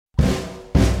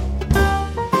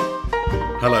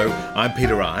Hello, I'm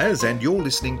Peter Ayres, and you're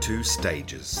listening to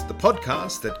Stages, the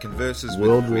podcast that converses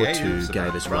World with War creatives II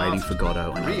gave us Rady for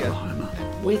Godot and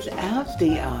Oklahoma. Without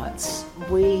the arts,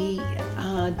 we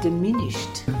are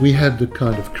diminished. We had the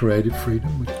kind of creative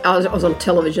freedom. I was on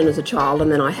television as a child,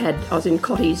 and then I was in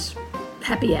Cotty's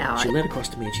Happy Hour. She leaned across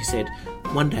to me and she said,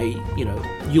 one day,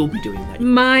 you'll be doing that.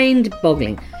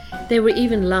 Mind-boggling. They were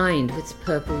even lined with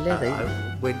purple leather.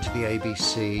 I went to the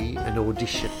ABC and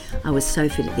auditioned. I was so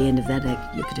fit at the end of that,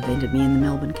 you could have entered me in the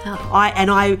Melbourne Cup.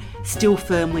 I still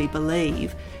firmly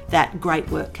believe that great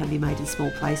work can be made in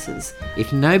small places.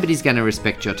 If nobody's going to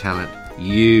respect your talent,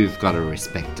 you've got to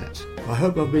respect it. I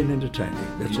hope I've been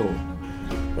entertaining, that's all.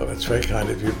 Well, that's very kind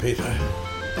of you, Peter.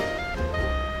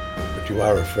 But you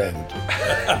are a friend.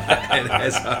 And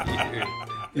as are you.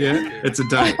 Yeah, it's a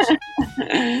date.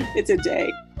 It's a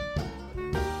day.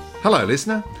 Hello,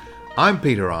 listener. I'm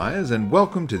Peter Ayres, and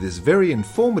welcome to this very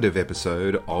informative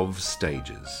episode of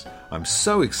Stages. I'm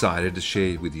so excited to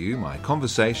share with you my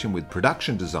conversation with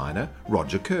production designer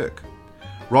Roger Kirk.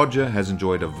 Roger has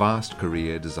enjoyed a vast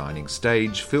career designing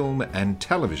stage, film and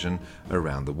television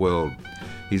around the world.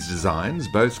 His designs,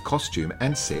 both costume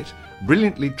and set,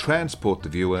 brilliantly transport the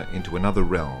viewer into another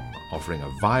realm, offering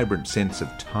a vibrant sense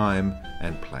of time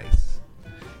and place.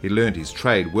 He learned his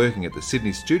trade working at the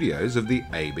Sydney studios of the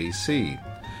ABC.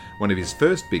 One of his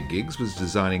first big gigs was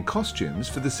designing costumes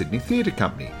for the Sydney Theatre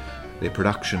Company, their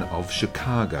production of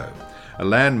Chicago, a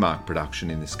landmark production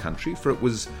in this country, for it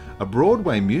was a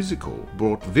Broadway musical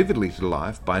brought vividly to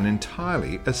life by an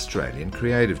entirely Australian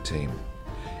creative team.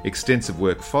 Extensive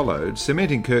work followed,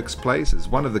 cementing Kirk's place as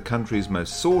one of the country's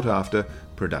most sought-after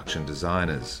production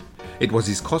designers. It was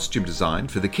his costume design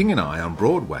for The King and I on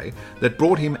Broadway that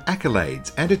brought him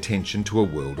accolades and attention to a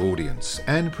world audience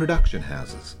and production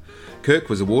houses. Kirk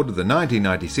was awarded the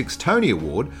 1996 Tony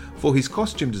Award for his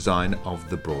costume design of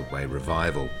the Broadway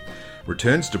revival.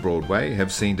 Returns to Broadway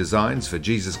have seen designs for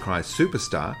Jesus Christ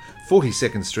Superstar,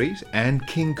 42nd Street and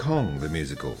King Kong the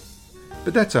musical.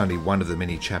 But that's only one of the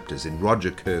many chapters in Roger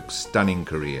Kirk's stunning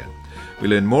career. We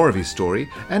learn more of his story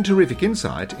and terrific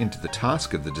insight into the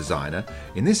task of the designer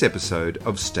in this episode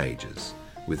of Stages,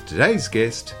 with today's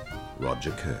guest, Roger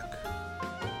Kirk.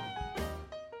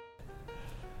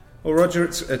 Well, Roger,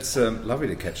 it's lovely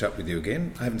to catch up with you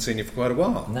again. I haven't seen you for quite a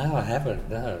while. No, I haven't,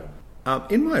 no.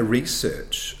 In my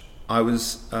research, I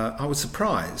was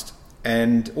surprised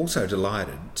and also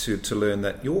delighted to learn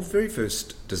that your very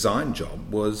first design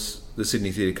job was the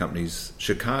Sydney Theatre Company's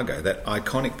Chicago, that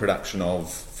iconic production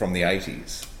from the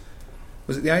 80s.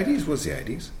 Was it the 80s? Was the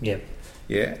 80s? Yep.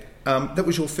 Yeah. That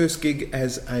was your first gig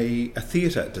as a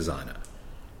theatre designer?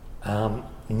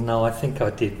 No, I think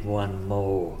I did one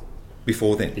more.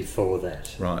 Before then? Before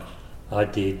that. Right. I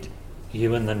did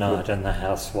You and the Night and the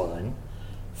House Wine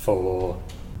for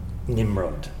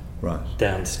Nimrod. Right.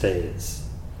 Downstairs.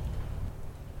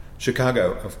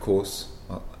 Chicago, of course,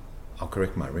 I'll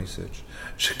correct my research.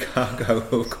 Chicago,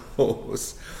 of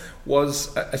course,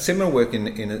 was a similar work in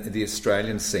the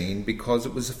Australian scene because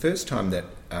it was the first time that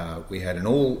we had an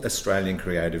all-Australian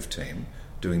creative team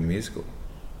doing the musical.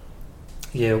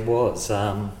 Yeah, it was.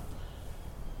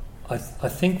 I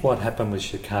think what happened with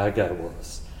Chicago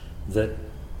was that,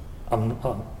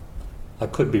 I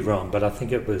could be wrong, but I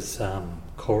think it was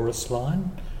Chorus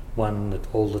Line won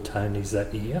all the Tonys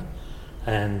that year,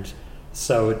 and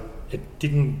so it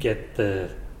didn't get the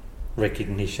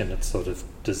recognition it sort of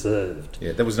deserved.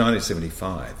 Yeah, that was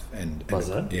 1975. Was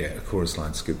it? Yeah, a Chorus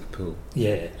Line scooped the pool.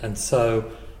 Yeah, and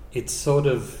so it sort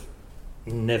of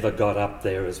never got up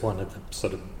there as one of the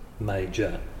sort of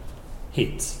major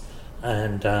hits.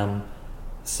 And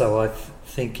so I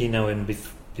think,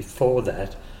 before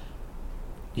that,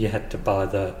 you had to buy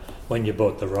when you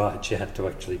bought the rights, you had to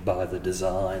actually buy the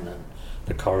design and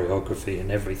the choreography and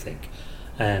everything.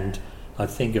 And I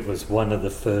think it was one of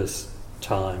the first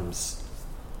times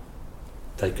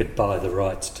they could buy the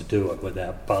rights to do it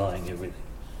without buying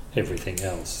everything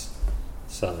else.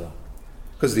 So,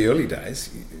 because the early days,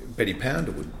 Betty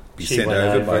Pounder would be sent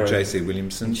over by J.C.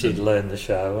 Williamson. She'd learn the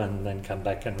show and then come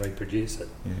back and reproduce it.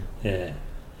 Yeah.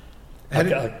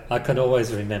 I can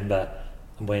always remember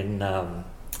when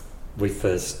we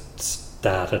first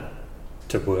started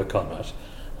to work on it.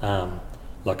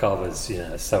 I was,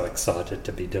 so excited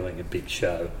to be doing a big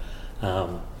show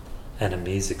and a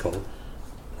musical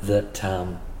that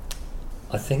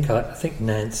I think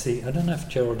Nancy, I don't know if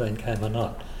Geraldine came or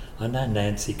not. I know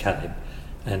Nancy came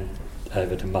and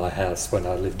over to my house when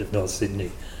I lived at North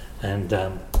Sydney, and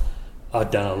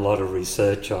I'd done a lot of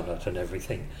research on it and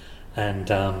everything, and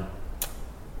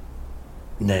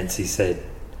Nancy said,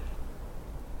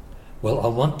 well, I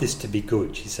want this to be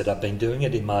good. She said, I've been doing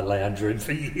it in my lounge room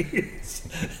for years.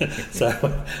 So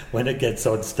when it gets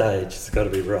on stage, it's got to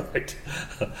be right.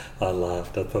 I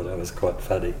laughed. I thought that was quite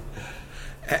funny.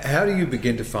 How do you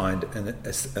begin to find an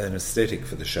aesthetic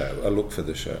for the show, a look for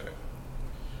the show?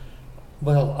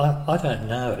 Well, I don't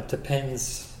know. It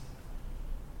depends.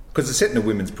 Because it's set in a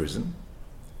women's prison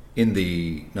in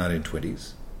the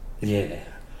 1920s. Yeah.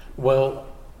 Well,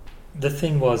 the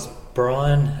thing was,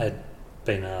 Brian had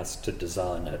been asked to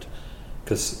design it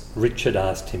because Richard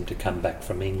asked him to come back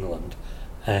from England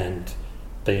and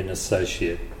be an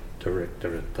associate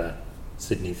director at the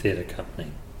Sydney Theatre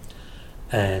Company.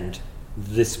 And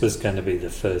this was going to be the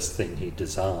first thing he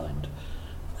designed.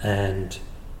 And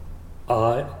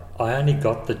I only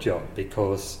got the job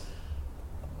because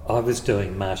I was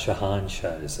doing Marsha Hines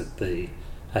shows at the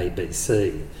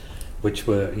ABC, which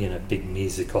were, you know, big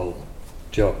musical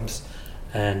jobs,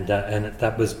 and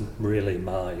that was really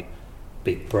my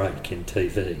big break in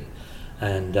TV.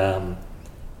 And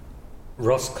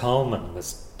Ross Coleman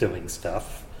was doing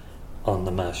stuff on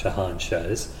the Marsha Hines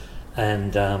shows,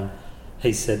 and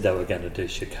he said they were going to do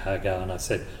Chicago, and I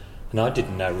said, and I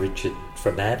didn't know Richard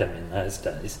from Adam in those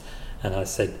days, and I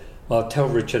said, well, tell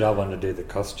Richard I want to do the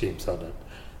costumes on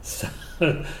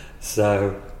it.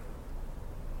 So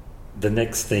the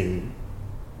next thing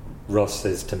Ross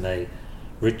says to me,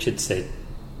 Richard said,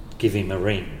 give him a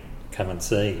ring, come and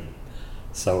see him.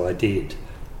 So I did.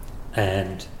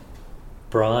 And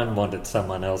Brian wanted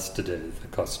someone else to do the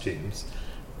costumes,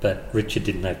 but Richard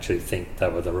didn't actually think they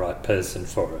were the right person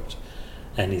for it.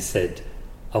 And he said,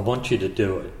 I want you to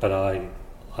do it, but I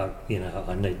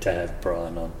need to have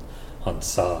Brian on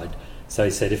side. So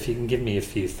he said, if you can give me a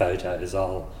few photos,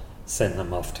 I'll send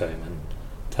them off to him and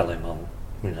tell him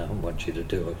I want you to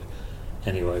do it.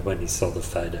 Anyway, when he saw the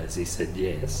photos, he said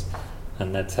yes,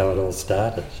 and that's how it all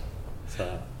started.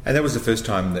 So. And that was the first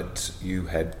time that you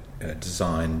had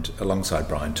designed alongside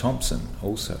Brian Thompson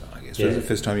also, I guess. Yeah. Was it the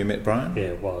first time you met Brian? Yeah,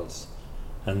 it was.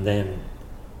 And then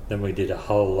we did a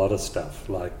whole lot of stuff,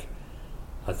 like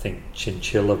I think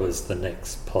Chinchilla was the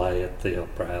next play at the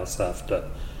Opera House after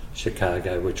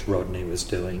Chicago, which Rodney was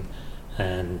doing,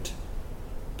 and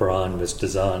Brian was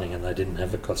designing, and they didn't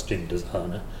have a costume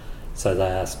designer, so they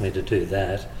asked me to do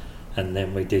that. And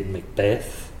then we did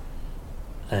Macbeth,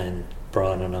 and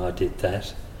Brian and I did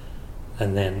that.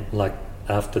 And then, like,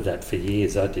 after that for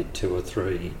years, I did 2 or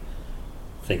 3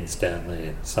 things down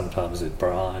there, sometimes with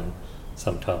Brian,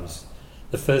 sometimes.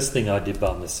 The first thing I did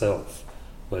by myself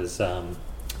was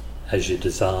As You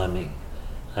Desire Me,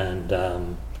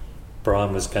 and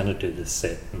Brian was going to do the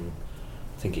set, and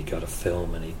I think he got a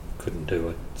film and he couldn't do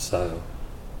it, so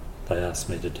they asked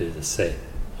me to do the set,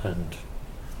 and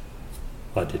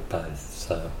I did both.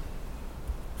 So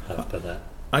after that,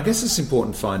 I guess it's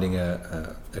important finding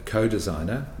a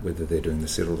co-designer, whether they're doing the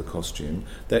set or the costume,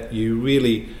 that you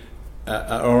really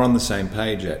are on the same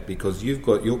page at, because you've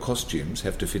got your costumes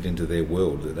have to fit into their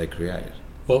world that they create.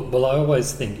 Well, I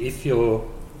always think if you're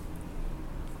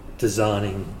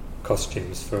designing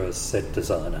costumes for a set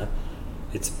designer,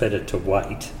 it's better to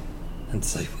wait and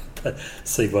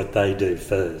see what they do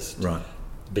first. Right.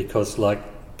 Because, like,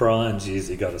 Brian's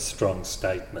usually got a strong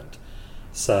statement.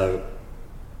 So,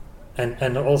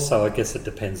 and also I guess it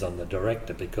depends on the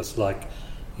director, because, like,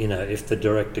 you know, if the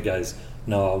director goes,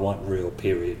 no, I want real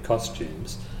period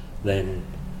costumes, then,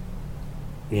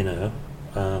 you know,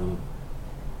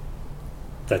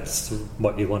 that's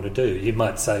what you want to do. You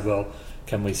might say, well,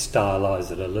 can we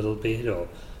stylise it a little bit or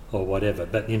whatever?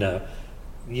 But, you know,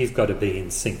 you've got to be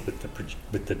in sync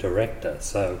with the director.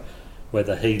 So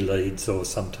whether he leads or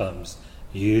sometimes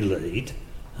you lead,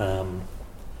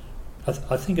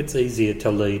 I think it's easier to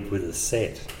lead with a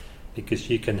set, because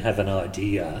you can have an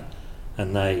idea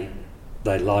and they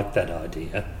like that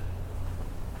idea.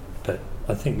 But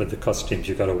I think with the costumes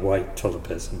you've got to wait till the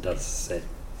person does the set.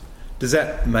 Does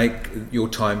that make your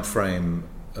time frame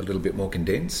a little bit more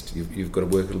condensed? You've got to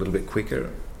work a little bit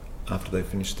quicker after they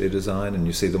finish their design and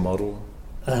you see the model?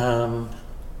 Well,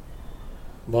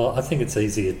 I think it's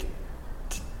easier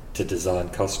to design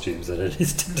costumes than it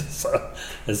is to design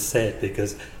a set,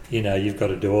 because, you know, you've got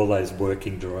to do all those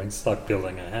working drawings. It's like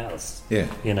building a house. Yeah.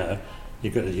 You know,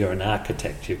 you're an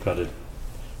architect. You've got to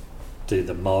do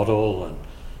the model, and,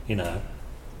 you know,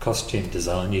 costume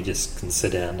design, you just can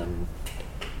sit down and,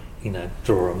 you know,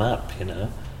 draw them up, you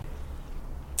know.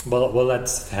 Well,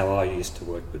 that's how I used to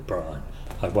work with Brian.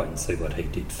 I'd wait and see what he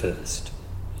did first,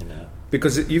 you know.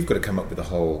 Because you've got to come up with a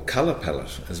whole colour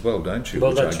palette as well, don't you?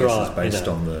 Well, which that's I guess right, is based,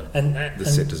 you know, on the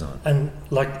set design. And,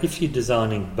 like, if you're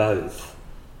designing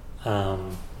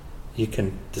you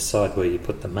can decide where you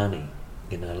put the money.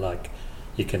 You know, like,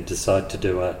 you can decide to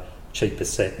do a cheaper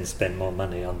set and spend more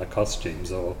money on the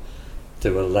costumes, or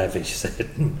do a lavish set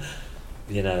and,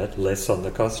 you know, less on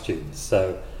the costumes.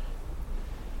 So,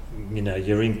 you know,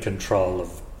 you're in control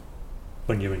of,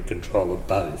 when you're in control of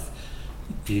both,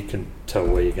 you can tell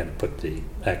where you're going to put the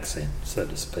accent, so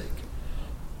to speak.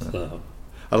 So,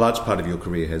 a large part of your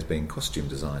career has been costume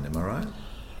design, am I right?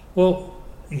 well,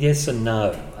 yes and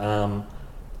no.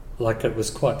 Like, it was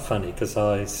quite funny because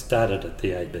I started at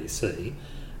the ABC,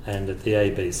 and at the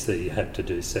ABC you had to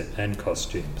do set and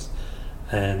costumes.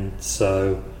 And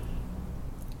so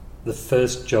the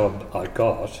first job I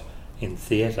got in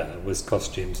theatre was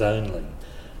costumes only,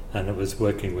 and it was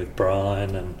working with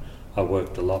Brian, and I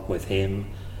worked a lot with him,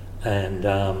 and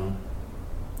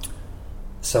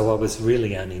so I was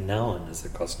really only known as a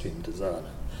costume designer,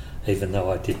 even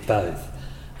though I did both.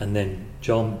 And then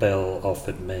John Bell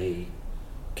offered me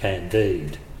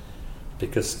Candide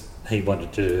because he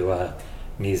wanted to do a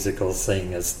musical,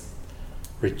 seeing as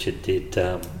Richard did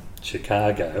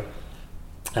Chicago,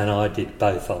 and I did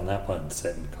both on that one,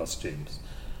 set and costumes.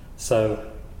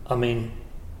 So, I mean,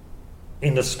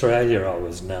 in Australia I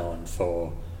was known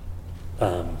for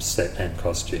set and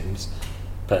costumes,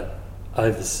 but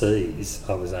overseas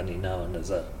I was only known as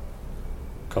a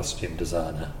costume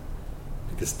designer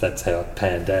because that's how it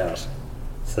panned out,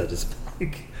 so to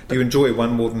speak. Do you enjoy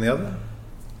one more than the other?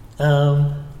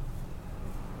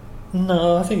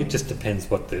 No, I think it just depends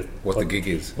what the gig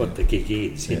is. What the gig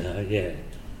is, you know, yeah.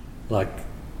 Like,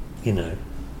 you know,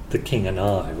 The King and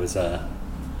I was I'd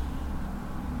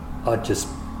just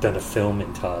done a film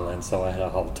in Thailand, so I had a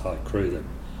whole Thai crew that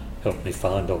helped me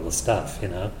find all the stuff, you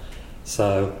know.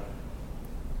 So,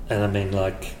 and I mean,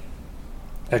 like,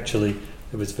 actually,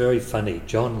 it was very funny.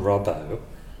 John Robbo,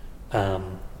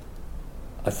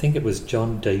 I think it was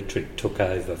John Dietrich took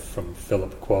over from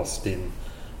Philip Quast in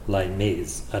Les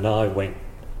Mis, and I went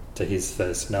to his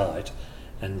first night,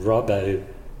 and Robbo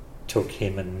took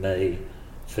him and me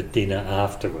for dinner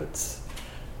afterwards,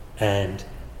 and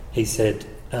he said,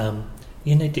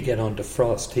 you need to get on to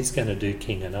Frost, he's going to do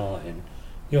King and I, and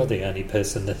you're the only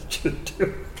person that should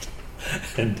do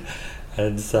it.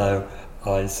 and so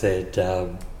I said,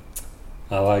 oh,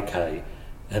 okay.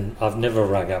 And I've never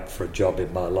rung up for a job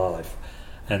in my life,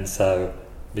 and so,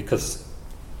 because,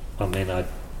 I mean, I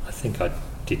think I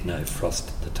did know Frost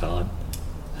at the time,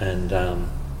 and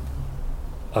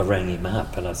I rang him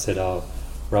up and I said, oh,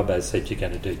 Robbo said you're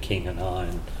going to do King and I,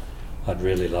 and I'd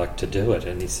really like to do it.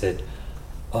 And he said,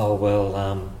 oh, well,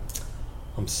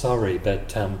 I'm sorry,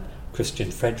 but Christian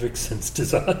Fredrickson's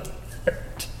designed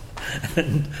it.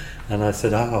 and I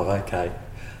said, oh, okay.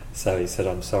 So he said,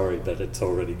 I'm sorry, but it's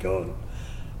already gone.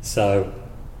 So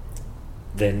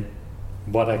then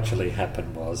what actually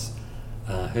happened was,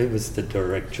 who was the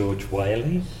director? George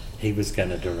Whaley. He was going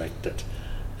to direct it,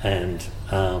 and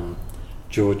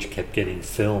George kept getting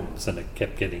films, and it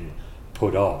kept getting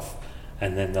put off.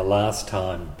 And then the last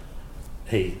time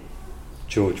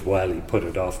George Whaley put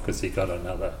it off because he got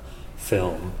another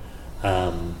film,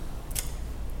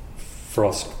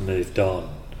 Frost moved on,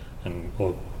 and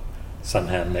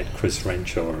somehow met Chris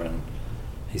Renshaw, and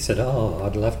he said, oh,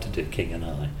 I'd love to do King and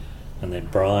I. And then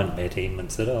Brian met him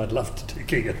and said, oh, I'd love to do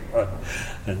King and I.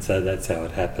 And so that's how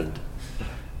it happened.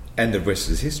 And the rest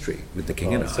is history with the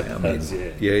King and I. Suppose,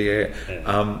 yeah.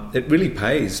 It really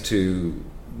pays to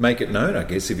make it known, I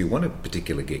guess, if you want a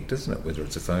particular gig, doesn't it? Whether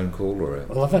it's a phone call or a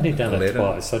Well, I've only done letter. it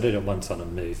twice. I did it once on a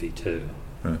movie too.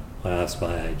 Right. I asked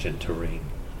my agent to ring,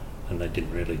 and they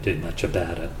didn't really do much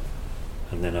about it.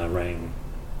 And then I rang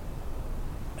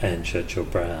Anne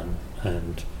Churchill-Brown,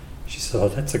 and she said, oh,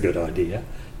 that's a good idea,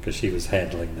 because she was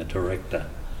handling the director,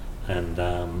 and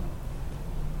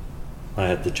I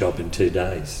had the job in 2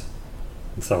 days,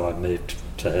 and so I moved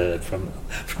to her from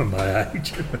my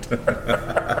agent.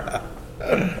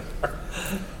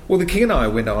 Well, the King and I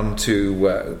went on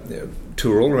to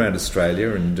tour all around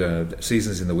Australia and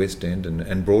seasons in the West End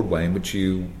and Broadway, in which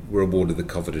you were awarded the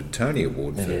coveted Tony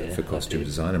Award for costume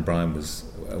design, and Brian was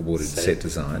awarded set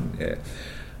design. Yeah,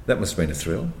 that must have been a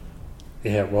thrill.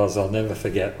 Yeah, it was. I'll never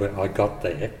forget when I got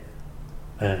there,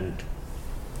 and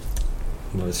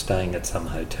I was staying at some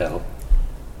hotel,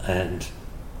 and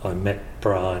I met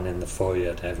Brian in the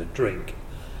foyer to have a drink,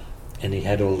 and he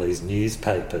had all these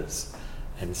newspapers,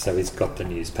 and so he's got the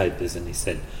newspapers, and he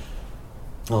said,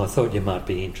 oh, I thought you might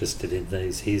be interested in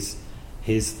these.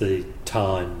 Here's the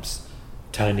Times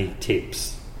Tony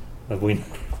Tips, the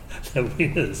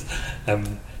winners.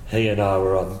 He and I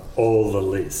were on all the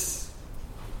lists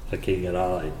for King and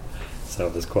I, so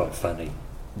it was quite funny.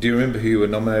 Do you remember who you were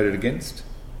nominated against?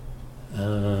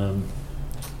 No,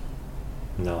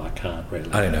 I can't really.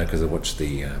 I don't know, because I watched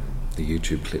the the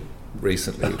YouTube clip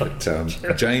recently, but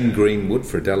Jane Greenwood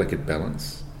for A Delicate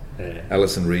Balance,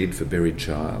 Alison Reed for Buried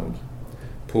Child,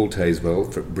 Paul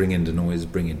Tazewell for Bring Into Noise,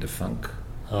 Bring Into Funk.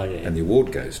 Oh, yeah. And the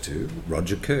award goes to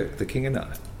Roger Kirk, The King and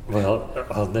I. Well,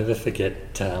 I'll never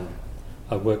forget,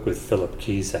 I worked with Philip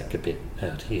Cusack a bit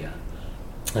out here,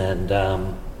 and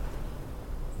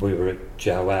we were at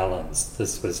Joe Allen's.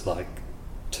 This was like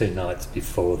 2 nights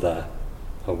before the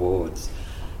awards,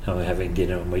 and we were having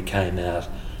dinner, and we came out,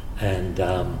 and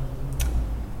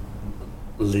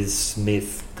Liz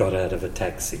Smith got out of a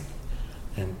taxi,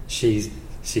 and she's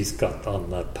got on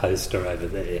the poster over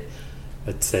there,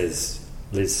 it says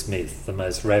Liz Smith, the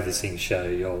most ravishing show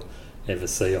you'll ever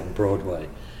see on Broadway.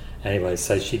 Anyway,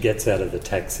 so she gets out of the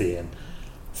taxi, and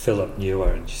Philip knew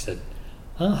her, and she said,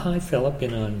 "Oh, hi Philip,"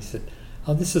 and he said,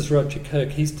 "Oh, this is Roger Kirk,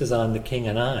 he's designed The King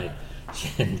and I."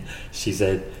 She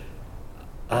said,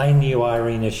 "I knew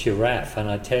Irina Sharaff, and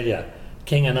I tell you,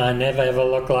 King and I never ever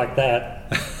look like that."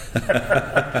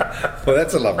 Well,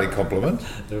 that's a lovely compliment.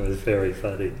 It was very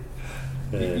funny.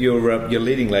 Yeah. Your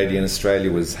leading lady in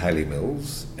Australia was Hayley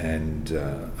Mills, and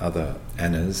other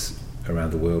Annas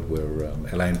around the world were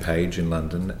Elaine Page in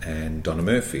London and Donna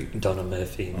Murphy. Donna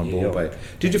Murphy in on New Broadway. York.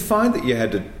 Did you find that you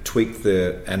had to tweak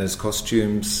the Anna's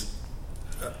costumes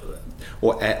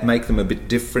or make them a bit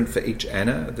different for each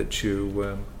Anna that you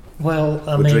were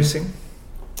dressing?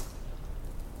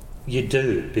 You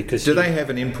do, because... Do they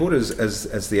have an input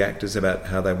as the actors about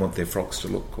how they want their frocks to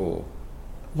look? Or?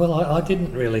 Well, I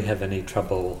didn't really have any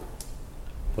trouble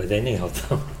with any of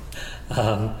them.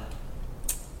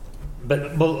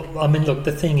 Look,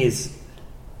 the thing is,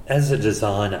 as a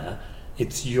designer,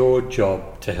 it's your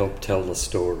job to help tell the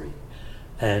story.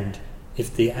 And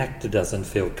if the actor doesn't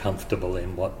feel comfortable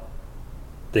in what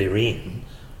they're in,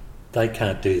 they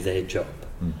can't do their job.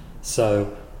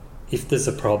 So if there's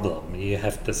a problem, you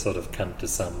have to sort of come to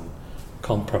some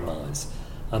compromise.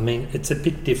 I mean, it's a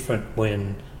bit different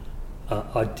when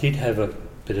I did have a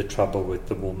bit of trouble with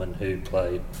the woman who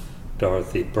played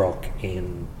Dorothy Brock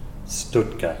in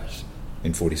Stuttgart.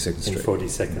 In 42nd Street. In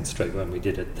 42nd Street, when we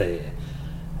did it there.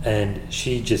 And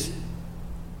she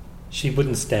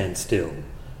wouldn't stand still.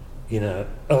 You know,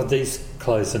 "Oh, these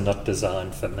clothes are not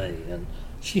designed for me." And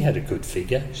she had a good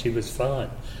figure. She was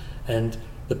fine. And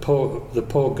the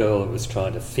poor girl that was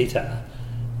trying to fit her,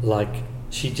 like,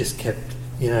 she just kept,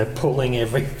 pulling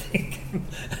everything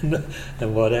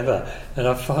and whatever. And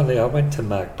I went to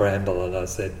Mark Bramble and I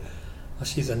said, "Oh,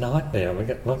 she's a nightmare. We're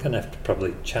going to have to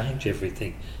probably change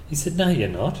everything." He said, "No, you're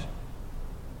not.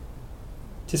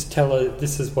 Just tell her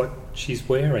this is what she's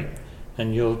wearing,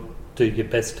 and you'll do your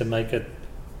best to make it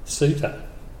suit her,"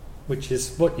 which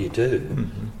is what you do.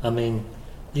 Mm-hmm. I mean,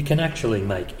 you can actually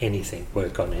make anything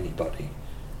work on anybody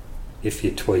if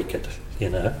you tweak it,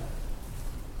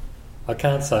 I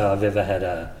can't say I've ever had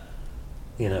a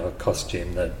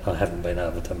costume that I haven't been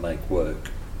able to make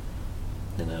work,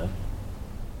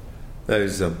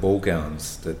 Those ball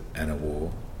gowns that Anna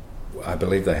wore, I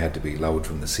believe they had to be lowered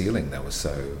from the ceiling. They were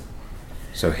so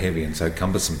heavy and so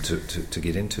cumbersome to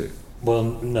get into. Well,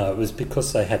 no, it was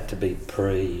because they had to be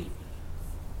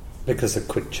because of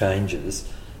quick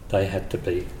changes, they had to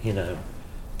be,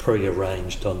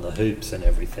 pre-arranged on the hoops and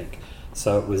everything.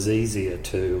 So it was easier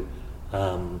to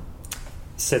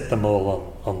set them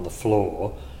all on the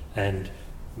floor, and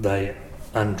they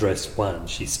undress one,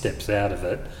 she steps out of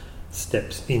it,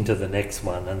 steps into the next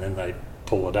one, and then they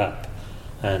pull it up.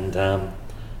 And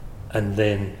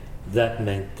then that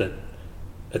meant that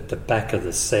at the back of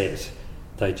the set,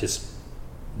 they just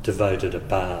devoted a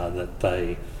bar that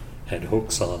they had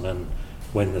hooks on, and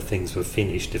when the things were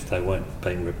finished, if they weren't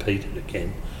being repeated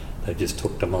again, they just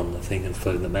took them on the thing and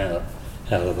flew them out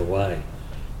of the way.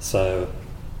 So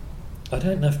I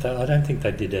don't think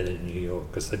they did that in New York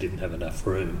because they didn't have enough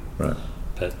room. Right.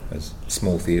 But as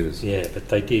small theatres. Yeah, but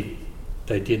they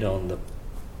did on the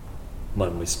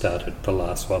one we started, the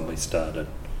last one we started.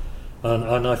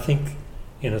 And I think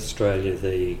in Australia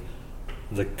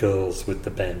the girls with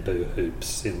the bamboo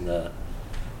hoops in the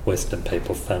Western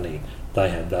People Funny, they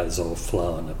had those all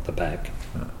flowing at the back.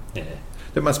 Oh. Yeah.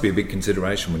 That must be a big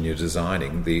consideration when you're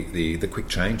designing the quick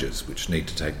changes which need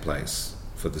to take place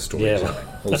for the storytelling.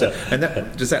 Yeah, also. And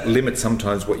does that limit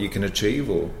sometimes what you can achieve,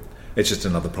 or it's just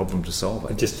another problem to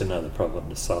solve? Just another problem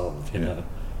to solve, you know.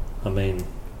 I mean,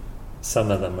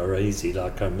 some of them are easy.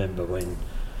 Like I remember when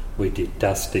we did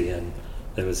Dusty, and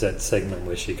there was that segment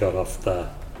where she got off the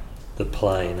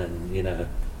plane, and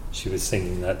she was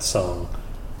singing that song.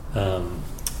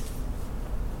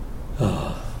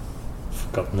 I've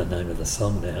forgotten the name of the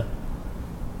song now.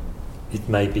 it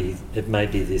may be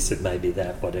this, it may be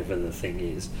that, whatever the thing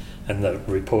is. And the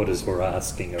reporters were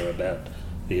asking her about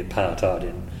the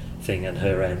apartheid thing, and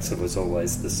her answer was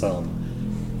always the song.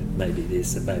 It may be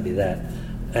this, it may be that.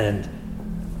 And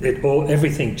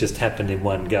everything just happened in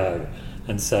one go.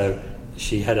 And so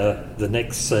she had the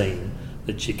next scene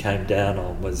that she came down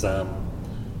on was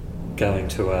going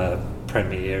to a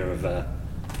premiere of a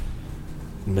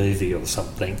movie or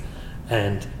something.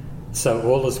 And so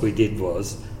all as we did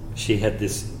was, she had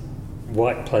this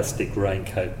white plastic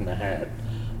raincoat and a hat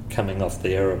coming off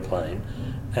the aeroplane,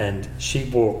 and she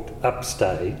walked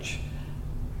upstage.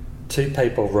 2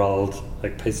 people rolled a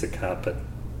piece of carpet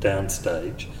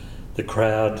downstage. The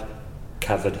crowd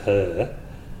covered her,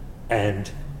 and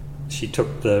she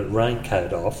took the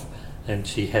raincoat off, and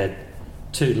she had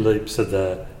 2 loops of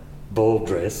the ball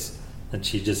dress, and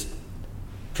she just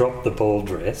dropped the ball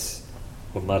dress,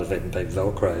 or might have even been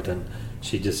velcroed, and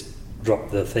she just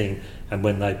dropped the thing, and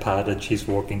when they parted, she's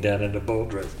walking down in a ball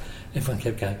dress. Everyone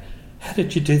kept going, "How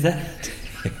did you do that?"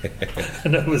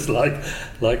 And it was like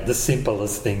the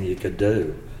simplest thing you could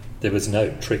do. There was no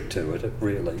trick to it,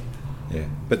 really. Yeah,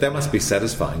 but that must be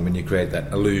satisfying when you create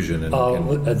that illusion. And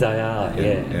they are,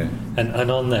 yeah.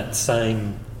 And on that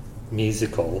same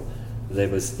musical, there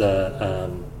was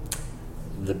the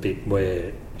bit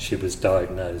where she was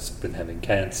diagnosed with having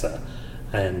cancer,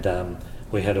 and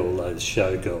we had all those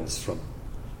showgirls from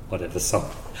whatever song.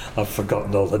 I've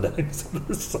forgotten all the names of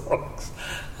the songs.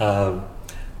 I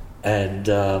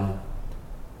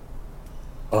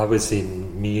was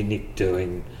in Munich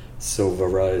doing Silver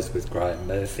Rose with Graham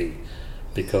Murphy,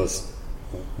 because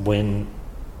when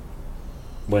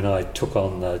I took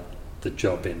on the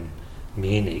job in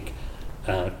Munich,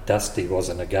 Dusty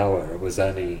wasn't a goer. It was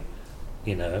only,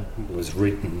 it was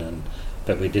written,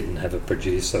 but we didn't have a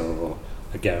producer or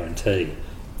a guarantee.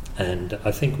 And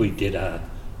I think we did a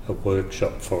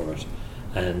workshop for it.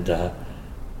 And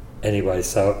anyway,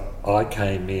 so I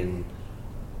came in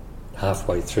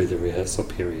halfway through the rehearsal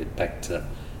period back to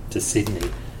Sydney,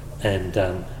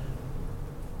 and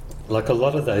like a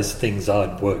lot of those things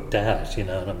I'd worked out, and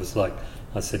it was like,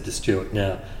 I said to Stuart,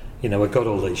 now, we've got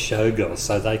all these showgirls,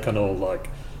 so they can all like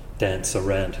dance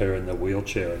around her in the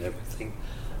wheelchair and everything.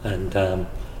 And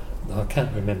I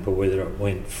can't remember whether it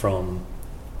went from,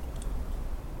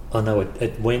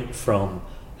 it went from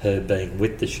her being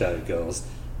with the showgirls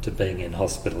to being in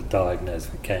hospital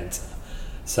diagnosed with cancer.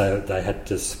 So they had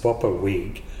to swap a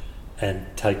wig and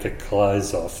take her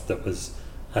clothes off that was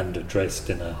underdressed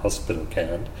in a hospital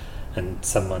gown, and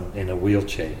someone in a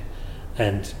wheelchair.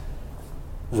 And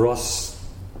Ross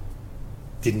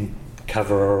didn't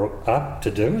cover her up to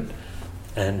do it.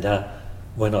 And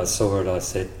when I saw it, I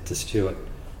said to Stuart,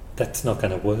 that's not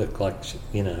going to work. Like,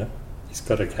 he's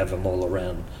got to have them all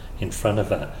around in front of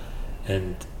her.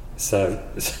 And so,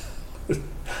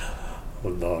 oh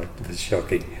no, it was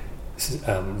shocking.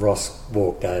 Ross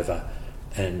walked over,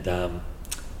 and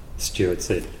Stuart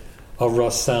said, "Oh,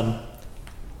 Ross,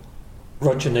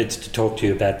 Roger needs to talk to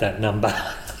you about that number."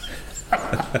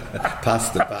 Pass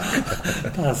the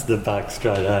buck. Pass the buck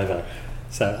straight over.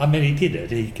 So, I mean, he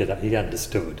did it. He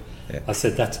understood. Yeah. I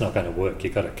said, that's not going to work.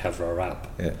 You've got to cover her up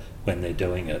when they're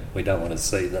doing it. We don't want to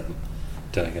see them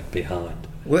doing it behind.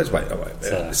 Well, that's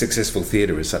why successful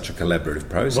theatre is such a collaborative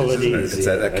process. Well, isn't it? It's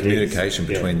that communication is.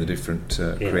 between the different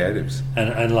creatives.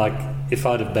 And like, if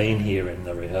I'd have been here in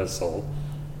the rehearsal,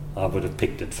 I would have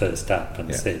picked it first up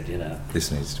and said,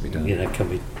 this needs to be done. Can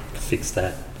we fix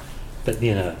that? But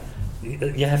you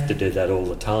have to do that all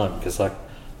the time, because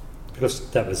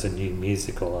that was a new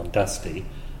musical on Dusty.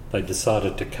 They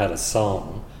decided to cut a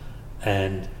song,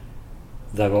 and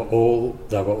they were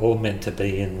all meant to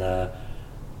be in the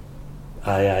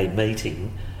AA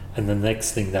meeting, and the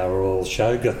next thing they were all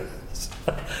showgirls.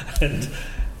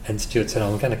 and Stuart said,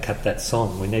 I'm going to cut that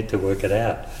song, we need to work it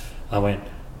out. I went,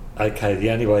 okay, the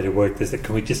only way to work this is,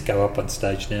 can we just go up on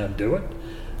stage now and do it?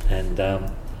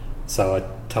 And so I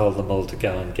told them all to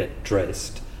go and get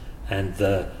dressed, and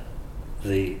the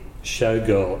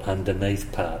showgirl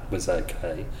underneath part was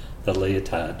okay, the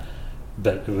leotard,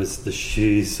 but it was the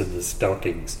shoes and the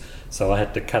stockings. So I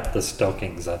had to cut the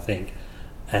stockings, I think,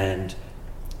 and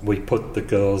we put the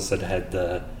girls that had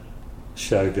the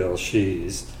showgirl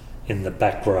shoes in the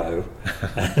back row.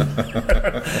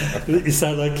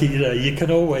 So, like, you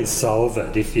can always solve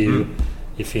it if you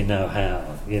know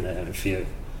how, if you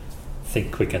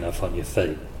think quick enough on your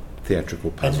feet. Theatrical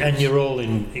puzzles. And you're all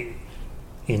in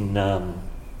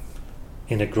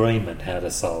agreement how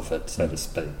to solve it, so to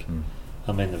speak.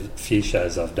 I mean, a few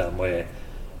shows I've done where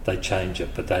they change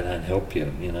it, but they don't help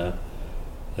you,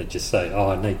 They just say,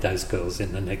 I need those girls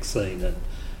in the next scene, and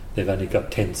they've only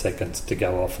got 10 seconds to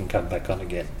go off and come back on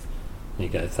again. And you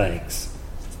go, thanks.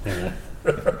 Can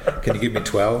you give me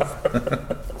 12?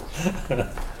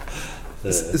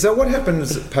 So what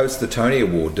happens post the Tony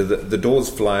Award? Do the doors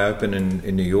fly open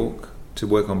in New York to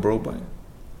work on Broadway?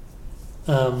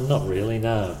 Not really,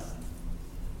 no.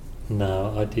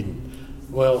 No, I didn't.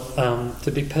 Well,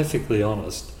 to be perfectly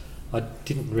honest, I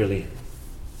didn't really...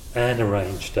 Anne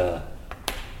arranged an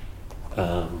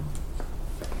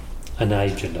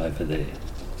agent over there.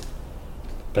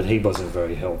 But he wasn't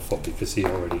very helpful because he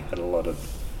already had a lot of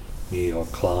New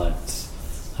York clients.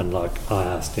 And I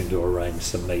asked him to arrange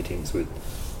some meetings with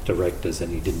directors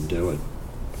and he didn't do it.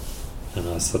 And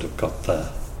I sort of got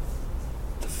the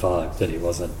vibe that he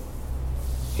wasn't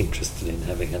interested in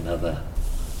having another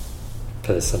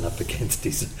person up against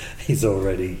his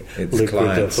already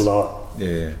lucrative lot.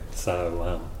 Yeah.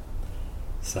 So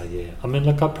yeah. I mean,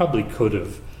 look, I probably could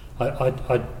have.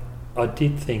 I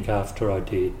did think after I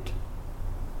did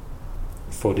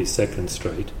 42nd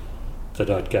Street that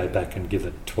I'd go back and give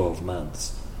it 12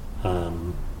 months.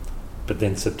 But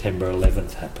then September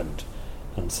 11th happened,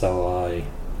 and so I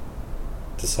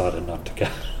decided not to go.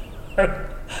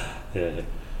 Yeah.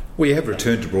 Well, you have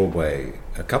returned to Broadway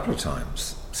a couple of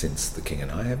times since The King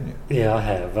and I, haven't you? Yeah, I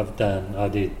have. I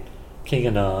did King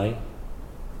and I.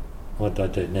 What did I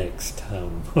do next?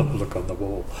 Look on the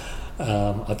wall.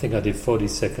 I think I did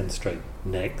 42nd Street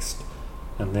next,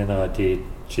 and then I did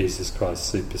Jesus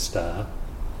Christ Superstar,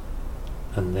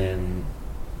 and then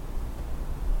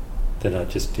I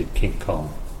just did King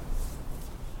Kong.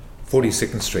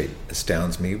 42nd Street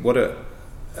astounds me. What a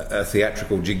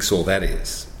theatrical jigsaw that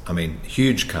is. I mean,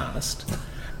 huge cast,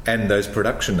 and those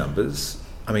production numbers.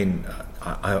 I mean,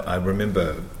 I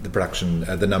remember the production,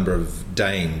 the number of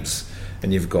dames,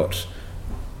 and you've got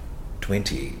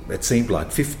 20. It seemed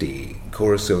like 50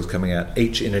 chorus girls coming out,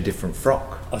 each in a different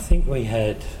frock. I think we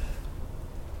had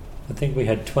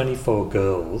 24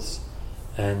 girls,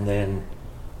 and then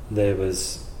there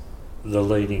was the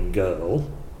leading girl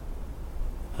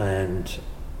and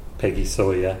Peggy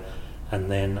Sawyer, and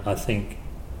then I think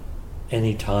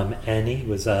Anytime Annie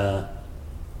was a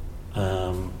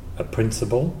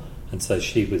principal, and so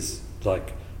she was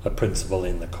like a principal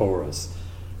in the chorus.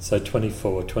 So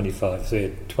 24, 25, so we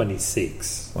had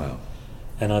 26. Wow.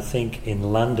 And I think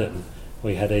in London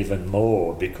we had even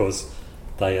more because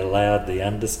they allowed the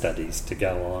understudies to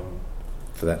go on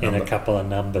for that in number. A couple of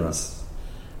numbers.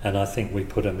 Right. And I think we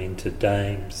put them into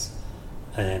dames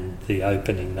and the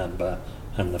opening number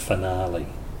and the finale.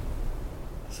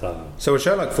 So a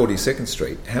show like 42nd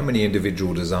Street, how many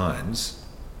individual designs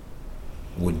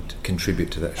would contribute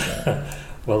to that show?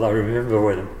 Well, I remember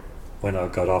when I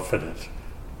got offered it,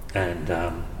 and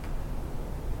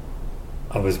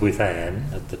I was with Anne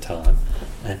at the time,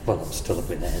 and well, I'm still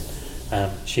with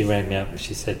Anne. She rang me up and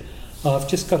she said, "Oh, I've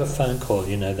just got a phone call,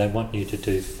 they want you to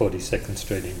do 42nd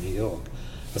Street in New York."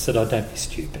 I said, "Oh, don't be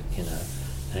stupid,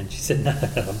 And she said, "No,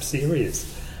 I'm serious."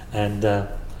 And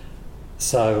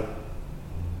so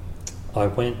I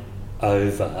went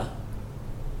over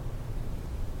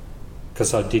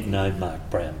because I did know Mark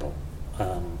Bramble.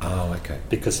 Okay.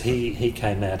 Because he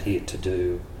came out here to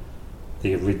do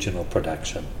the original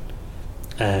production.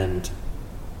 And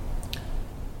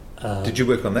did you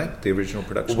work on that, the original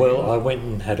production? Well, I went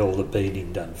and had all the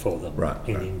beading done for them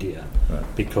in India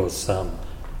because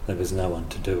there was no one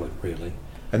to do it, really.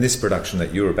 And this production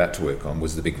that you were about to work on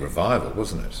was the big revival,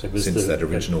 wasn't it? It was since that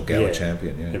original Gala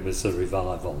Champion, yeah. It was the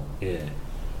revival, in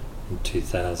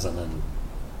 2002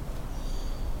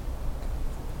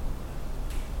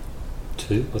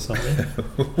 or something.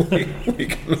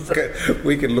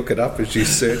 we can look it up as you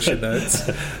search your notes.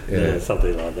 Yeah,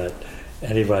 something like that.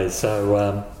 Anyway,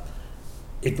 so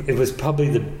it was probably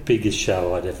the biggest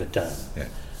show I'd ever done. Yeah.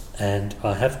 And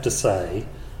I have to say,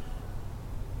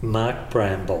 Mark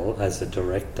Bramble as a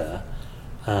director,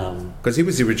 because he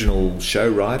was the original show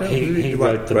writer. He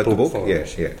wrote the book for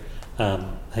it. Yeah.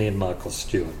 He and Michael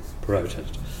Stewart wrote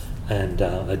it and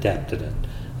adapted it,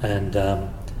 and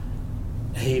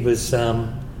he was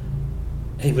no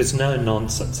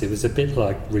nonsense. He was a bit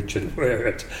like Richard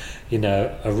Wherrett,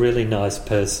 a really nice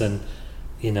person.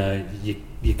 You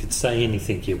could say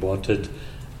anything you wanted,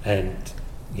 and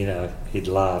he'd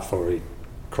laugh or he'd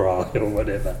cry or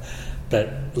whatever. But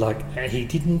he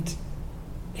didn't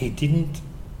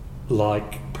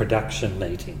like production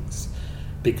meetings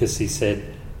because he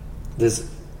said there's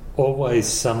always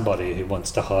somebody who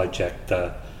wants to hijack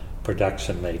the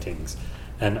production meetings.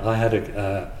 And I had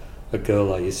a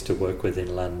girl I used to work with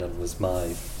in London was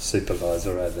my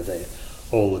supervisor over there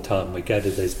all the time. We go to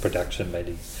these production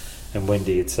meetings and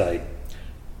Wendy would say,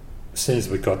 as soon as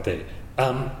we got there,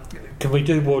 Can we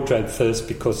do wardrobe first,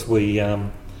 because we've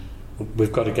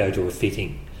got to go to a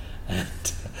fitting,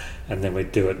 and then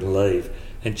we'd do it and leave.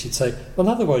 And she'd say, well,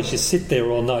 otherwise you sit there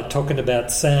all night talking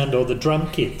about sound or the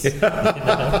drum kits. You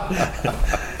know?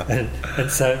 and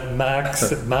so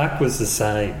Mark was the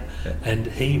same.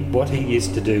 And what he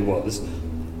used to do was,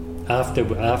 after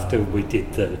we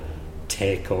did the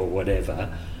tech or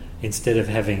whatever, instead of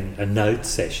having a note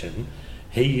session,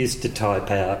 he used to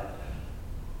type out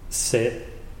set,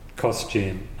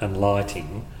 costume and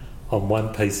lighting on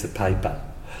one piece of paper.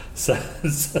 So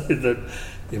that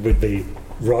it would be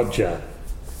Roger,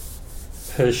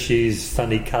 her shoes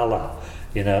funny colour,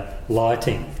 you know,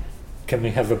 lighting, can we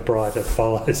have a brighter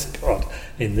follow spot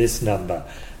in this number?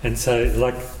 And so,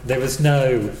 like, there was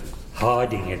no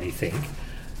hiding anything,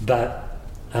 but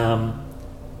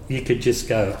you could just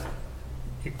go,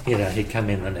 you know, he'd come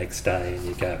in the next day and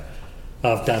you go,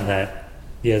 I've done that,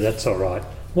 yeah, that's all right.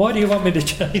 Why do you want me to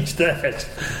change that?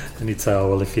 And he'd say, oh,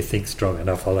 well, if you think strong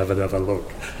enough, I'll have another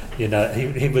look. You know,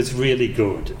 he was really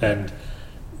good, and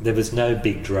there was no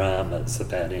big dramas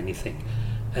about anything.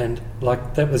 And,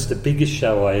 like, that was the biggest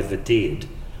show I ever did,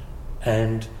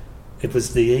 and it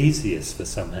was the easiest for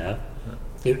somehow.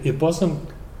 It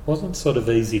wasn't sort of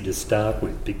easy to start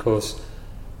with, because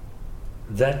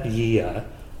that year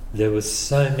there was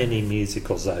so many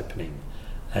musicals opening,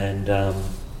 and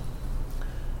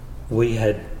we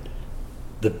had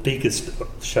the biggest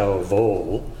show of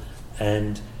all,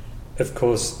 and of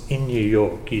course in New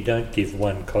York you don't give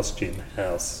one costume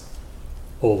house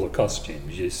all the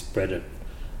costumes, you spread it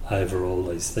over all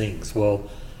these things. Well,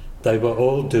 they were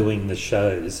all doing the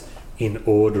shows in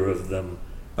order of them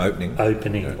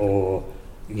opening or,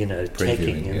 you know,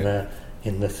 teching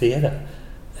in the theatre.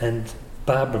 And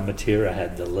Barbara Matera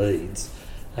had the leads,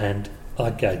 and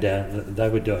I'd go down, they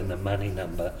were doing the money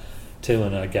number too,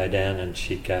 and I'd go down and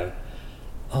she'd go,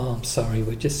 oh, I'm sorry,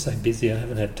 we're just so busy, I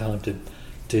haven't had time to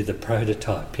do the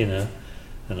prototype, you know.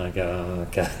 And I go, oh,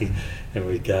 okay. And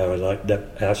we'd go, like,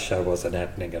 our show wasn't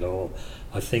happening at all.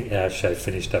 I think our show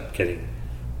finished up getting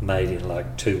made in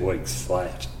like 2 weeks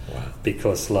flat. Wow.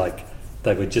 Because, like,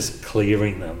 they were just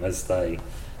clearing them as they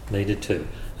needed to.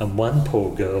 And one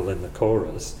poor girl in the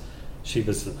chorus, she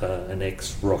was an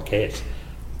ex-Rockette,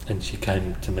 and she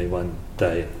came to me one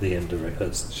day at the end of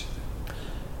rehearsal. She said,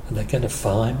 are they going to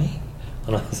fire me?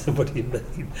 And I said, what do you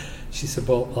mean? She said,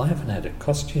 well, I haven't had a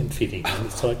costume fitting. And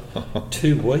it's like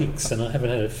 2 weeks and I haven't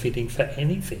had a fitting for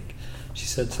anything. She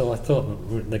said, so I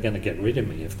thought they're going to get rid of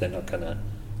me if they're not going to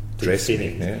do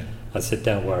fittings. Yeah. I said,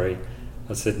 don't worry.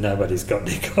 I said, nobody's got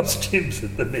any costumes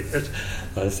at the minute.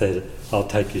 I said, I'll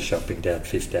take you shopping down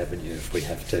Fifth Avenue if we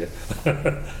have to.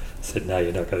 I said, no,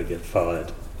 you're not going to get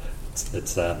fired.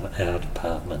 It's our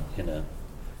department, you know.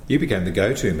 You became the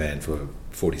go-to man for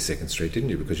 42nd Street, didn't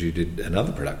you? Because you did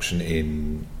another production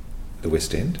in the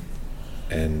West End,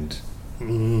 and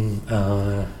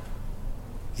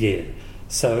yeah.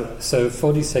 So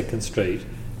 42nd Street,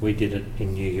 we did it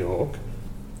in New York.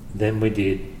 Then we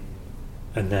did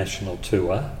a national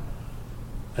tour,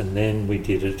 and then we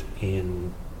did it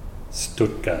in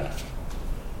Stuttgart.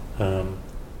 It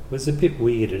was a bit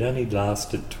weird. It only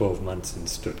lasted 12 months in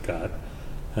Stuttgart,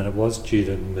 and it was due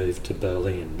to move to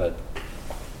Berlin, but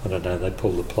I don't know, they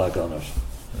pulled the plug on it.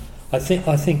 I think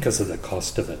because of the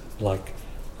cost of it. Like,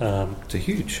 it's a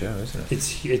huge show, isn't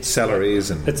it? It's salaries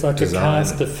and it's like design. A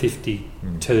cast of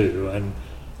 52, and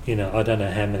you know, I don't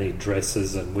know how many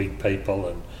dresses and wig people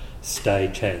and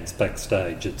stage hands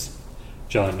backstage. It's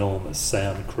ginormous,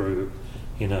 sound crew.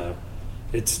 You know,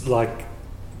 it's like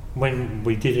when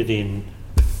we did it in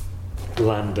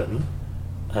London.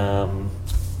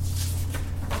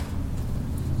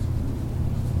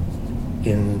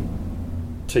 In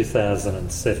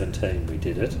 2017 we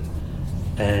did it,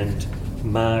 and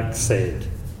Mark said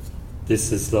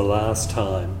this is the last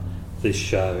time this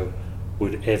show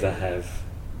would ever have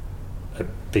a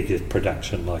bigger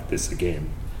production like this again.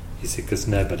 He said, because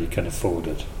nobody can afford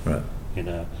it, right? You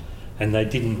know, and they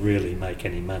didn't really make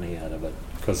any money out of it,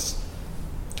 because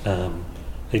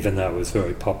even though it was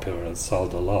very popular and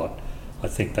sold a lot, I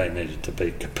think they needed to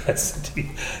be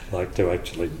capacity, like to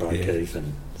actually break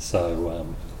even. So,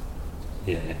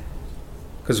 yeah.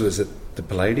 Because was it the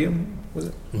Palladium? Was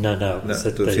it? No, it was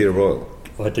at the Theatre Royal.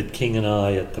 I did King and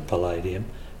I at the Palladium,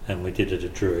 and we did it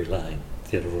at Drury Lane,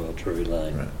 Theatre Royal Drury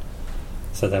Lane. Right.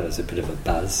 So that was a bit of a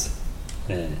buzz.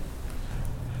 Yeah.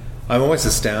 I'm always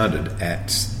astounded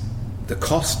at the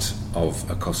cost of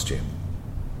a costume.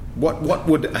 What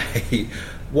would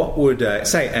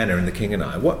say Anna in The King and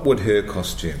I? What would her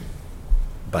costume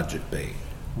budget be?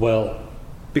 Well,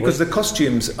 Because the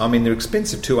costumes, I mean, they're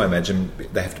expensive too, I imagine.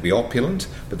 They have to be opulent,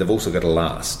 but they've also got to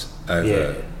last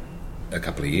over a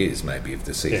couple of years, maybe, if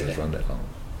the seasons run that long.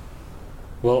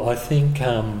 Well, I think,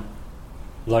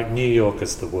 like, New York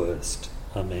is the worst.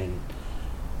 I mean,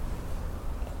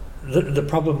 the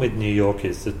problem with New York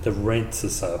is that the rents are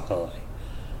so high,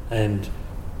 and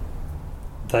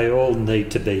they all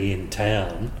need to be in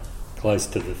town, close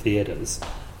to the theatres,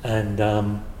 and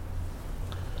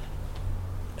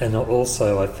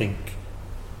also I think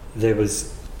there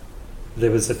was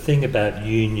a thing about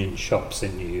union shops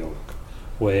in New York,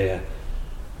 where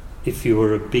if you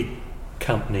were a big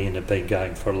company and had been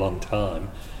going for a long time,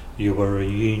 you were a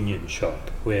union shop,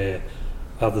 where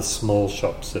other small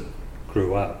shops that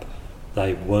grew up,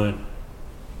 they weren't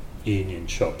union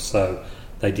shops, so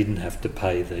they didn't have to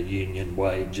pay the union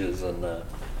wages and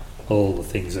all the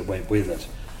things that went with it.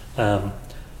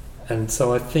 And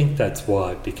so I think that's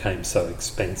why it became so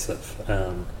expensive.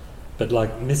 But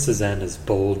like Mrs. Anna's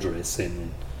ball dress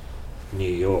in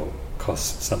New York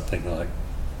cost something like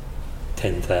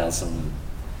 $10,000.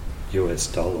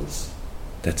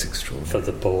 That's extraordinary. For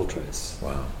the ball dress.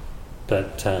 Wow.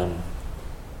 But, I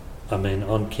mean,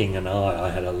 on King and I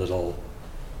had a little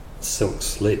silk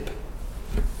slip.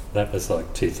 That was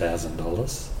like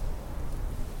 $2,000.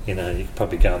 You know, you could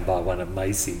probably go and buy one at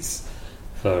Macy's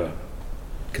for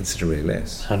considerably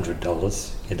less.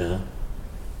 $100, you know.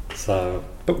 So.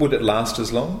 But would it last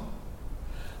as long?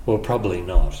 Well, probably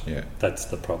not. Yeah. That's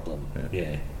the problem.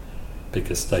 Yeah.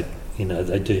 Because they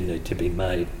do need to be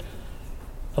made.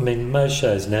 I mean, most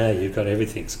shows now,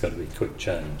 everything's got to be quick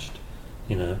changed,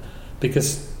 you know,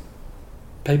 because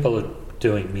people are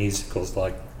doing musicals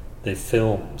like they're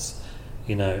films.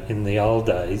 You know, in the old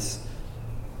days,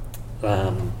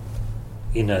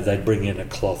 they'd bring in a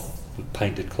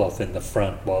painted cloth in the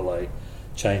front while they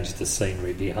changed the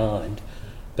scenery behind.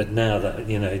 But now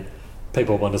that,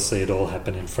 people want to see it all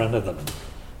happen in front of them.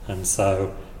 And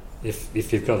so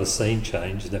if you've got a scene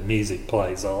change, the music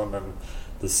plays on and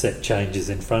the set changes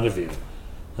in front of you,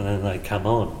 and then they come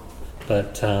on.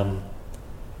 But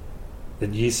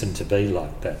it used to be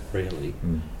like that, really.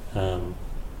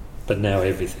 But now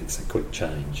everything's a quick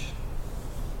change.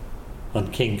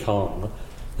 On King Kong,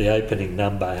 the opening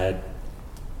number had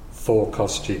 4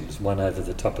 costumes, one over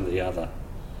the top of the other.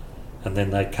 And then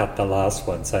they cut the last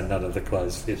one so none of the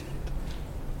clothes fitted.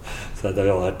 So they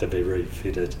all had to be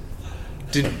refitted.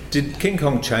 Did King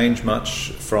Kong change much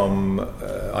from,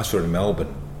 I saw it in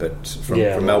Melbourne, but from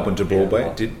Melbourne to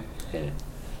Broadway?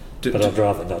 But I'd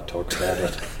rather not talk about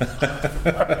it.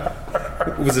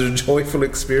 Was it a joyful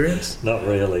experience? Not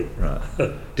really. Right.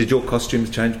 Did your costumes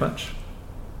change much?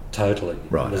 Totally.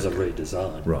 Right. It was a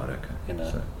redesign. Right, okay. You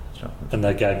know. So, and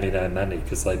they gave me no money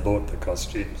because they bought the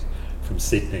costumes from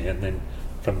Sydney and then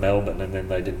from Melbourne, and then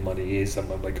they didn't want to use them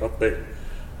when we got there.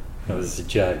 It was a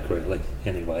joke, really.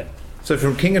 Anyway. So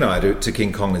from King and I to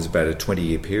King Kong is about a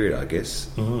 20-year period, I guess.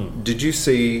 Mm-hmm. Did you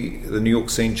see the New York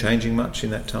scene changing much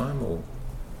in that time, or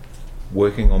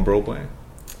working on Broadway?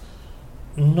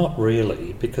 Not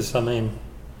really, because, I mean,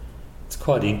 it's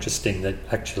quite interesting that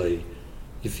actually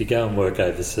if you go and work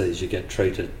overseas, you get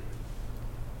treated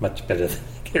much better than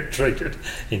you get treated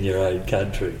in your own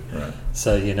country. Right.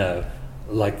 So,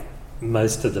 like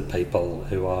most of the people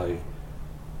who I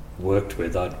worked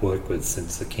with, I'd worked with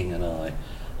since The King and I.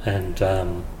 And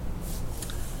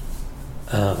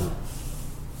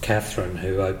Catherine,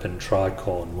 who opened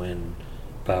Tricorn when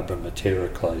Barbara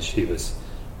Matera closed, she was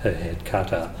her head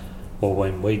cutter. Or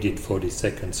when we did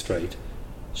 42nd Street,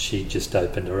 she just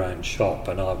opened her own shop,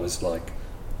 and I was like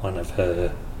one of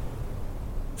her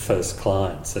first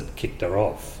clients that kicked her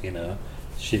off, We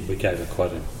gave her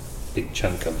quite a big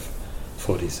chunk of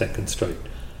 42nd Street.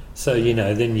 So,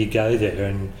 then you go there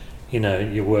and,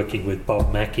 you're working with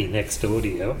Bob Mackie next door to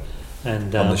you.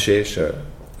 And, on the Cher Show.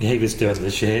 He was doing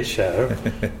the Cher Show.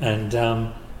 And,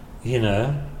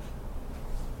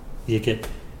 you get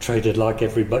treated like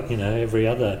everybody, every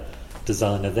other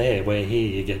designer there, where here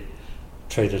you get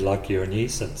treated like you're a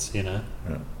nuisance, Yeah.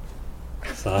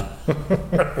 So.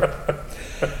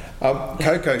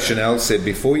 Coco Chanel said,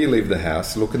 before you leave the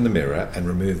house, look in the mirror and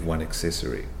remove one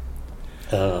accessory.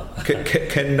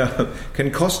 Can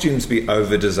costumes be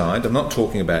over-designed? I'm not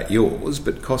talking about yours,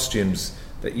 but costumes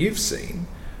that you've seen.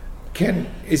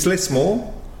 Is less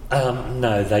more?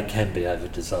 No, they can be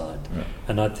over-designed. Yeah.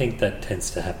 And I think that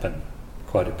tends to happen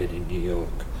quite a bit in New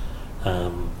York.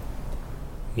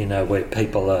 Where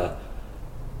people are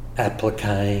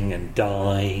appliquing and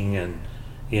dyeing and,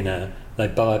 they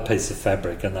buy a piece of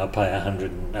fabric and they'll pay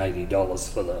 $180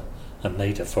 for a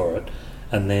metre for it,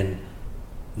 and then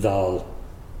they'll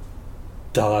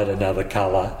dye it another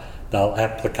colour they'll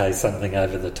applique something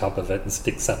over the top of it and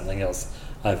stick something else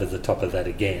over the top of that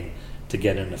again to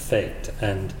get an effect.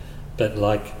 But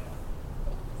like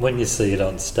when you see it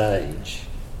on stage,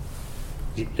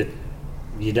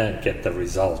 you don't get the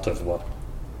result of what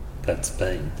that's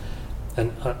been.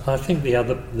 And I think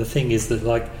the thing is that,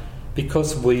 like,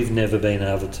 because we've never been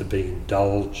able to be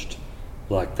indulged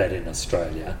like that in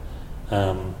Australia,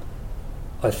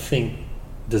 I think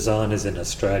designers in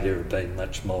Australia have been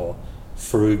much more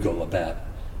frugal about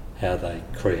how they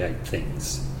create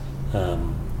things.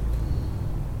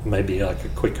 Maybe like a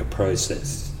quicker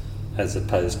process as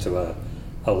opposed to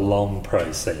a long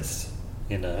process,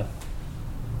 you know,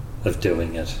 of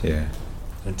doing it. Yeah.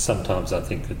 And sometimes I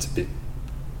think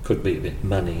could be a bit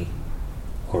money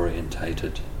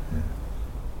orientated. Yeah.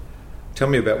 Tell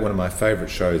me about one of my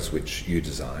favourite shows which you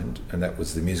designed, and that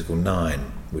was the musical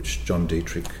Nine, which John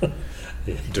Dietrich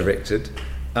directed.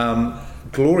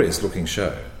 Glorious looking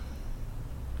show.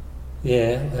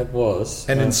 Yeah, it was.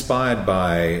 And inspired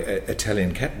by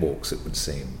Italian catwalks, it would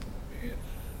seem.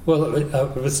 Well,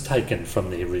 it was taken from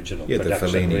the original production, the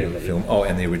Fellini really. film. Oh,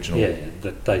 and the original. Yeah,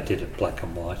 that they did it black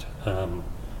and white.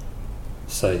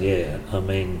 So yeah, I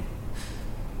mean,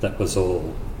 that was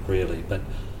all really. But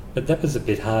that was a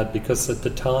bit hard because at the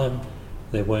time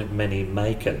there weren't many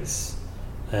makers,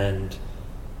 and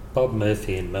Bob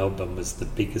Murphy in Melbourne was the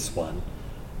biggest one,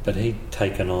 but he'd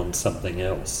taken on something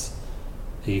else.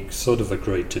 He sort of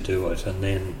agreed to do it, and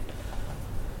then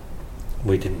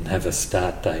we didn't have a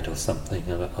start date or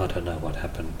something. I don't know what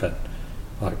happened, but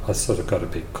I sort of got a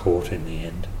bit caught in the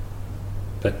end.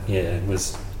 But yeah, it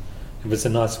was a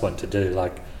nice one to do.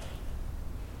 Like,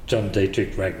 John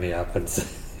Dietrich rang me up and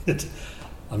said,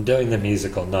 I'm doing the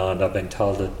musical Nine. I've been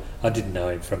told that I didn't know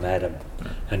him from Adam,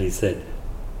 and he said,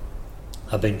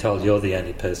 I've been told you're the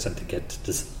only person to get to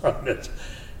design it.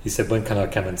 He said, when can I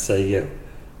come and see you?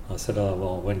 I said, oh,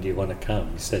 well, when do you want to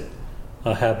come? He said,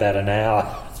 oh, how about an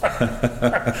hour?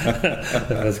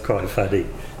 It was quite funny.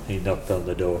 He knocked on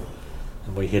the door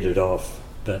and we hit it off.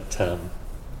 But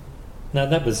no,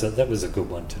 that was a good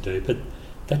one to do, but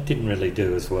that didn't really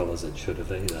do as well as it should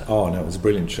have either. Oh, no, it was a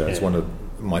brilliant show. It's one of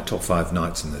my top 5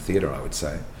 nights in the theatre, I would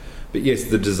say. But yes,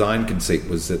 the design conceit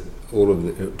was that all of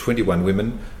the 21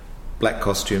 women, black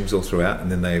costumes all throughout,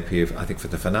 and then they appear, I think, for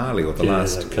the finale or the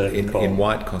last in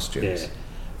white costumes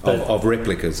of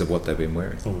replicas of what they've been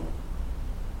wearing.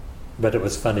 But it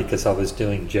was funny because I was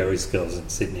doing Jerry's Girls in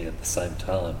Sydney at the same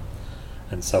time,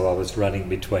 and so I was running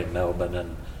between Melbourne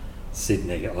and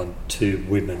Sydney on 2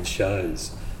 women's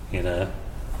shows, you know,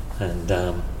 and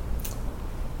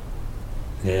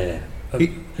yeah.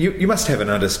 You must have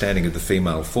an understanding of the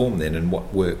female form then, and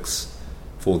what works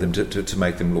for them to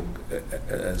make them look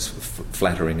as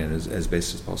flattering and as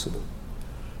best as possible.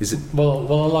 Is it? Well,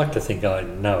 I like to think I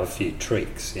know a few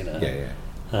tricks, you know. Yeah.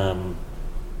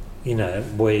 You know,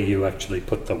 where you actually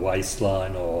put the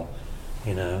waistline, or,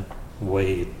 you know, where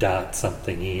you dart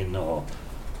something in, or,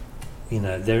 you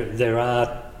know, there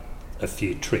are a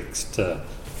few tricks to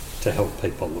help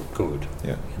people look good.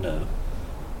 Yeah. You know,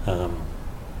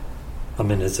 I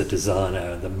mean, as a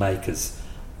designer, the makers,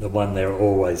 the one they're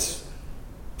always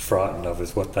frightened of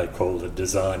is what they call the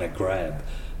designer grab,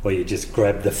 where you just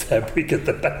grab the fabric at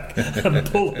the back and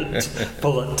pull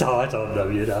it tight on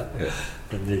them, you know. Yeah.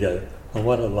 And you go, I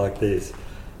want it like this.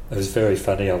 It was very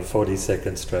funny on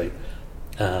 42nd Street.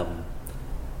 I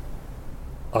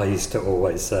used to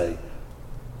always say,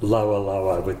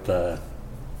 lower with the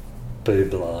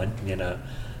boob line, you know,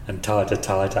 and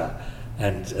tighter.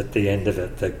 And at the end of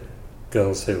it, the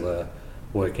girls who were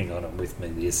working on it with me,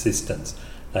 the assistants,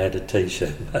 they had a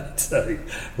T-shirt made, so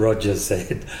Roger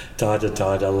said,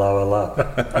 tighter, lower.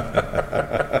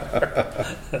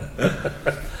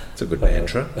 It's a good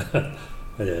mantra.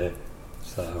 Yeah.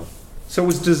 So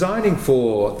was designing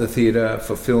for the theatre,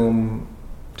 for film,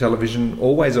 television,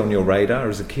 always on your radar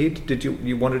as a kid? Did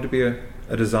you wanted to be a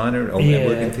designer or work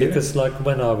in theatre? Because like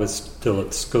when I was still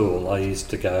at school, I used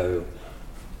to go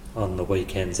on the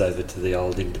weekends over to the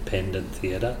old independent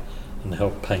theatre and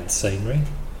help paint scenery.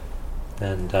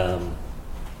 And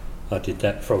I did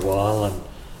that for a while,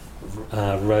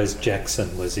 and Rose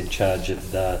Jackson was in charge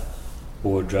of the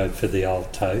wardrobe for the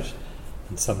Old Tote,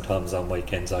 and sometimes on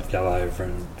weekends I'd go over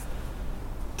and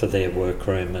to their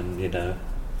workroom and, you know,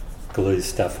 glue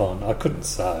stuff on. I couldn't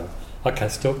sew. I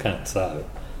still can't sew.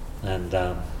 And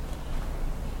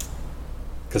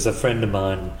because a friend of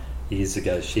mine years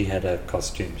ago, she had a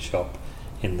costume shop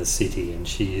in the city, and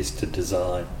she used to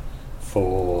design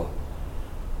for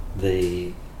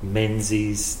the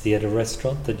Menzies Theatre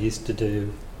Restaurant that used to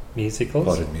do musicals. A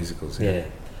lot of musicals, yeah.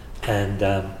 And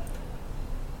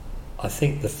I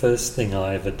think the first thing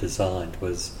I ever designed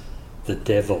was the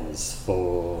Devils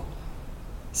for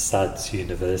Suds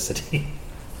University.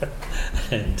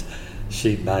 And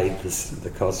she made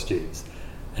the costumes.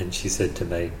 And she said to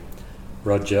me,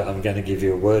 Roger, I'm going to give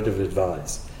you a word of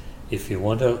advice. If you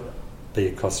want to be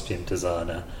a costume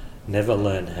designer, never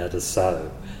learn how to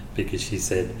sew, because she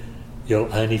said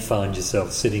you'll only find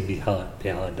yourself sitting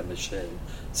behind a machine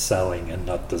sewing and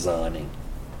not designing.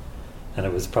 And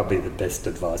it was probably the best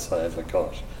advice I ever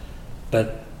got.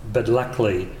 But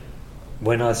luckily,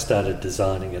 when I started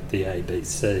designing at the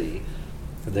ABC,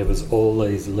 there was all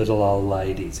these little old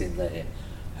ladies in there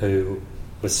who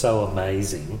were so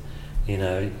amazing. You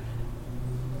know,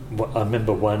 I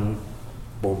remember one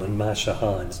woman, Marsha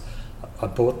Hines, I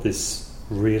bought this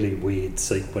really weird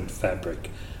sequined fabric,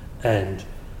 and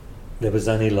there was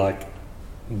only like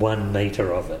 1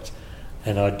 metre of it,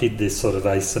 and I did this sort of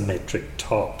asymmetric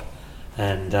top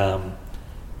and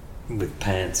with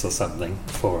pants or something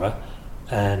for her,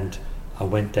 and I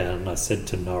went down and I said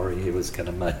to Norrie, who was going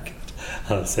to make it,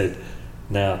 I said,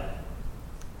 now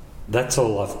that's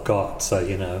all I've got, so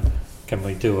you know, can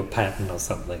we do a pattern or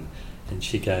something? And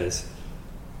she goes,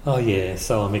 oh yeah,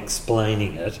 so I'm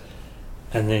explaining it.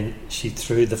 And then she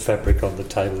threw the fabric on the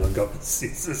table and got the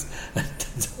scissors and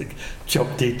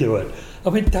chopped into it. I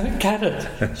went, don't cut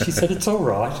it. She said, it's all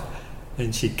right.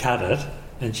 And she cut it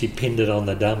and she pinned it on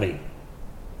the dummy.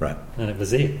 Right. And it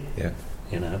was it. Yeah.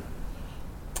 You know.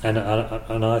 And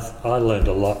I learned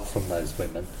a lot from those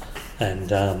women.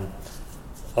 And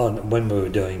when we were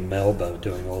doing Melba,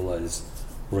 doing all those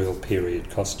real period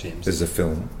costumes. There's a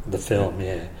film. The film,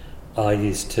 yeah. I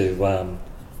used to...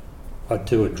 I'd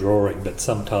do a drawing, but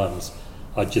sometimes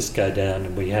I'd just go down,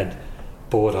 and we had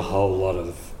bought a whole lot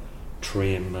of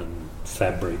trim and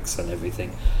fabrics and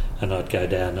everything, and I'd go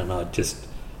down and I'd just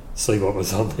see what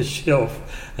was on the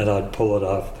shelf, and I'd pull it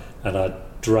off and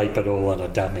I'd drape it all on a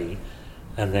dummy,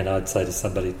 and then I'd say to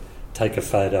somebody, take a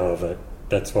photo of it,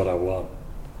 that's what I want,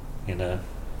 you know.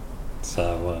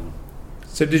 So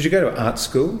did you go to art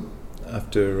school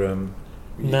after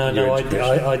No,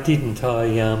 I didn't.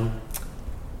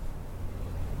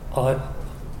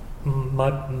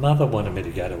 My mother wanted me to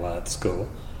go to art school,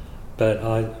 but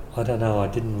I don't know, I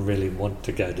didn't really want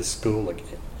to go to school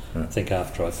again. Right. I think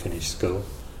after I finished school.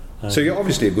 So you're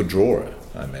obviously a good drawer,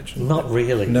 I imagine. Not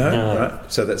really. No?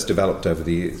 Right. So that's developed over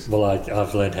the years. Well,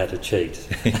 I've learned how to cheat.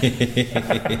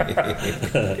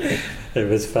 It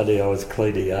was funny, I was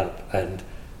cleaning up, and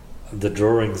the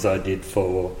drawings I did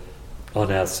on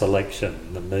our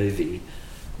selection, the movie,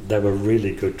 they were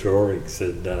really good drawings,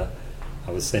 and I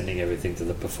was sending everything to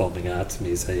the Performing Arts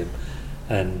Museum,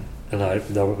 and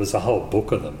there was a whole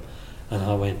book of them, and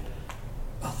I went,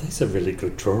 oh, these are really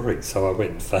good drawings. So I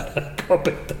went and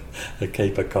photocopied them to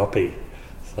keep a copy.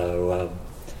 So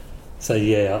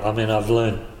yeah, I mean, I've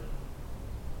learned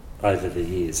over the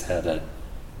years how to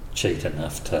cheat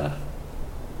enough to,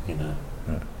 you know.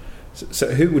 Right. So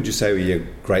who would you say were your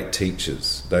great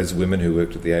teachers? Those women who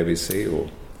worked at the ABC, or?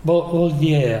 Well,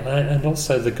 yeah, and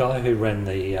also the guy who ran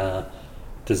the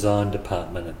design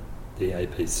department at the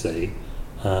APC,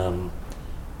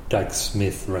 Doug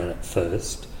Smith, ran it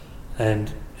first,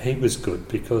 and he was good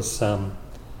because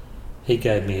he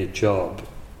gave me a job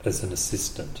as an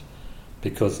assistant,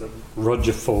 because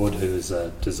Roger Ford, who is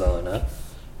a designer,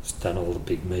 has done all the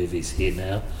big movies here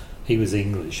now, he was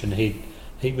English, and he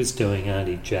was doing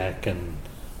Auntie Jack and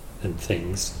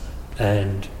things,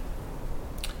 and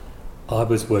I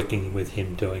was working with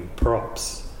him doing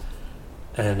props,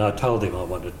 and I told him I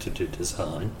wanted to do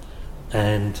design,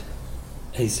 and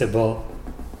he said, well,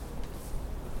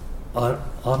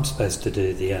 I'm supposed to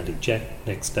do the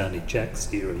next Auntie Jack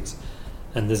series,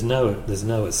 and there's no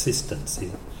assistants.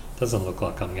 It doesn't look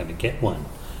like I'm going to get one.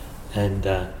 And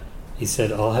he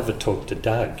said, I'll have a talk to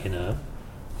Doug, you know,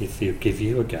 if he'll give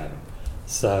you a go.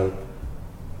 So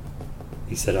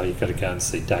he said, oh, you've got to go and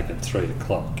see Doug at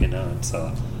 3:00, you know. And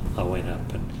so I went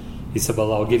up, and he said,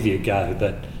 well, I'll give you a go,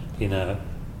 but, you know,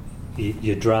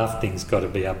 your drafting's got to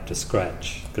be up to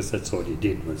scratch, because that's all you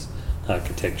did was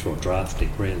architectural drafting,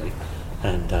 really.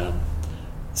 And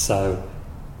so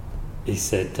he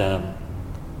said,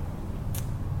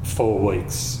 4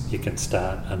 weeks you can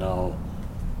start, and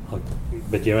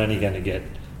but you're only going to get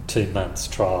 2 months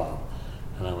trial.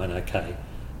 And I went, okay.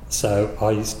 So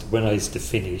when I used to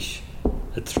finish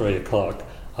at 3:00,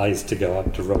 I used to go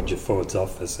up to Roger Ford's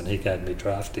office, and he gave me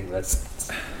drafting lessons.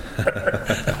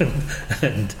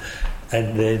 and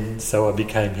then so I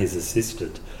became his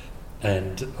assistant,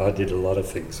 and I did a lot of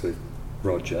things with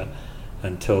Roger.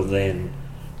 Until then,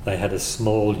 they had a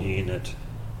small unit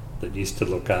that used to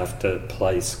look after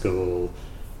play school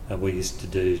and we used to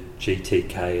do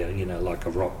GTK, like a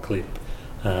rock clip,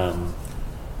 look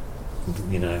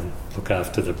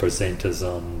after the presenters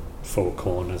on Four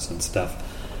Corners and stuff,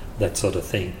 that sort of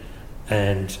thing.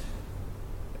 And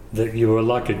that you were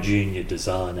like a junior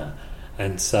designer,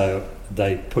 and so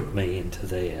they put me into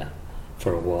there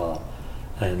for a while,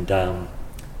 and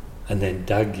then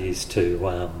Doug used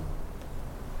to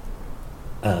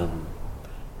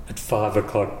at 5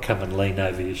 o'clock come and lean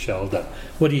over your shoulder.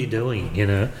 What are you doing?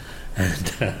 And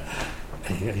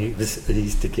he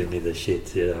used to give me the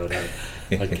shits, and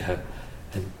I'd go.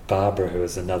 And Barbara, who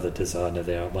was another designer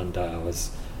there, one day I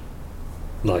was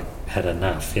like had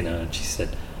enough, and she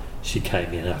said, she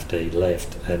came in after he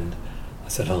left, and I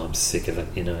said, oh, I'm sick of it,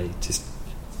 he just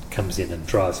comes in and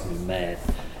drives me mad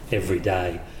every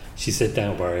day. She said,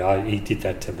 don't worry, he did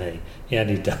that to me. He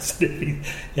only does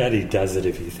it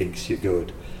if he thinks you're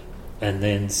good. And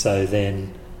then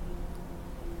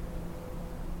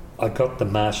I got the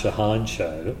Marsha Hines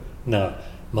show. No,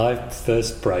 my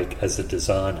first break as a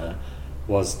designer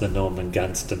was the Norman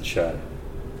Gunston show.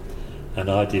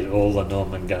 And I did all the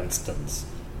Norman Gunstons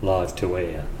live to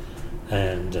air.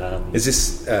 And is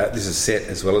this is set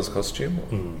as well as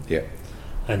costume? Yeah.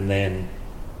 And then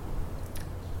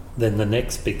the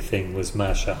next big thing was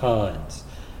Marsha Hines,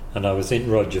 and I was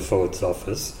in Roger Ford's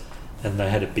office, and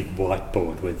they had a big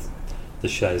whiteboard with the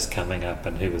shows coming up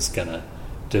and who was going to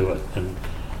do it, and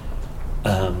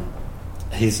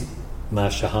his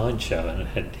Marsha Hines show, and it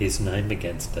had his name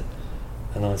against it.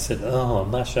 And I said, oh,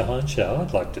 Marsha Hines show,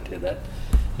 I'd like to do that.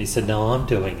 And he said, no, I'm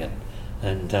doing it.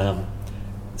 And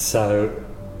so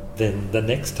then the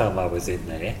next time I was in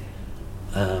there,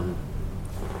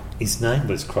 his name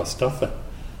was crossed off it.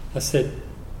 I said,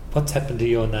 what's happened to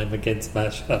your name against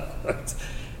Marsha?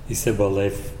 He said, well,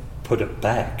 they've put it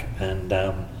back, and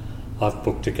I've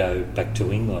booked to go back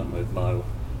to England with my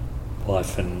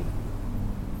wife and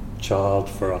child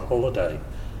for a holiday,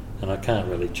 and I can't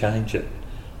really change it.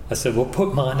 I said, well,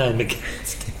 put my name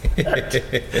against it.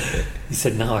 He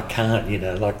said, no, I can't,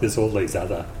 there's all these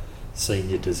other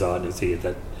senior designers here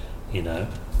that,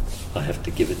 I have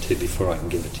to give it to before I can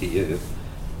give it to you.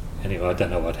 Anyway, I don't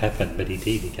know what happened, but he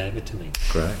did. He gave it to me.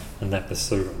 Great. And that was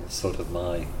sort of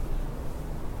my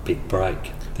big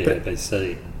break, the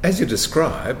ABC. As you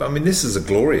describe, this is a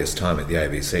glorious time at the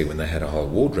ABC when they had a whole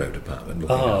wardrobe department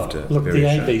looking after look, the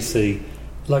various ABC,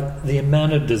 like the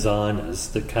amount of designers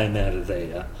that came out of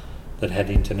there that had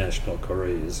international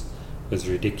careers was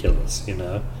ridiculous,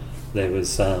 There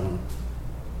was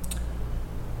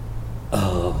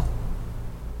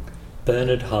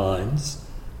Bernard Hines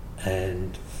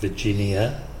and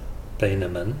Virginia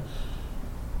Bieneman.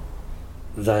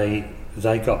 They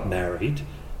got married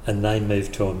and they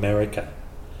moved to America,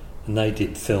 and they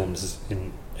did films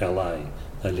in LA.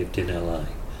 They lived in LA.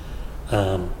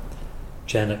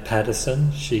 Janet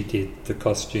Patterson, she did the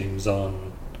costumes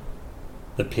on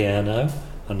The Piano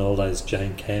and all those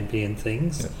Jane Campion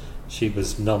things. Yeah. She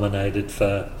was nominated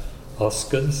for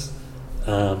Oscars.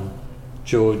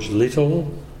 George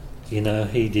Little, he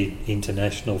did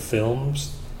international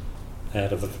films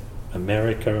out of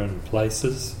America and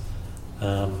places.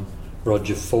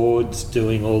 Roger Ford's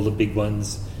doing all the big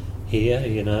ones here,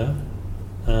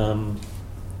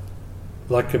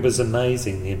 Like, it was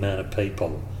amazing the amount of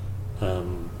people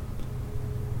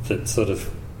that sort of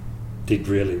did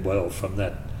really well from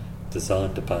that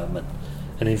design department.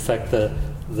 And in fact,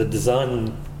 the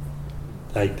design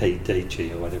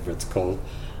APDG or whatever it's called,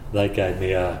 they gave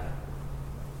me a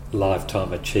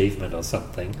lifetime achievement or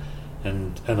something,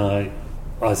 and I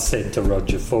said to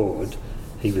Roger Ford,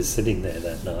 he was sitting there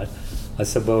that night, I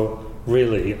said, well,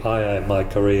 really, I owe my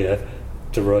career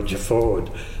to Roger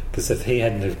Ford, because if he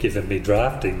hadn't have given me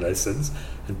drafting lessons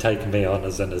and taken me on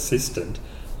as an assistant,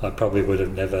 I probably would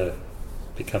have never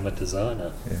become a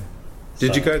designer. Yeah.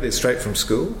 Did you go there straight from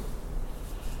school?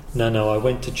 No, I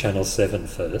went to Channel 7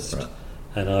 first, right,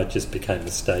 and I just became a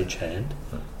stagehand.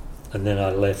 Right. And then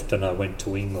I left and I went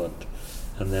to England,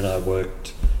 and then I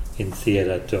worked in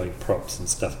theatre doing props and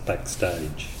stuff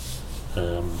backstage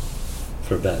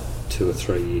for about 2 or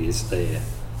 3 years there.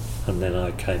 And then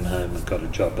I came home and got a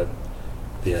job at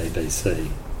the ABC.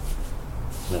 And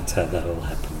that's how that all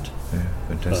happened. Yeah,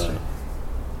 fantastic.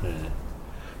 Yeah.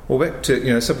 Well, back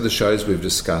to some of the shows we've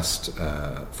discussed,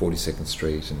 42nd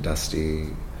Street and Dusty,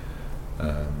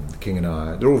 The King and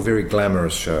I. They're all very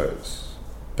glamorous shows.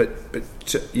 But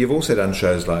you've also done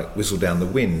shows like Whistle Down the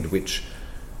Wind, which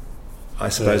I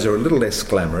suppose are a little less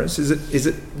glamorous. Is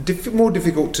it more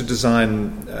difficult to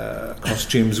design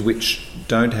costumes which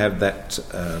don't have that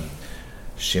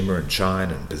shimmer and shine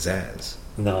and pizzazz?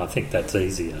 No, I think that's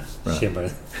easier. Right.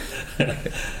 Shimmer.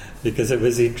 because it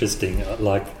was interesting.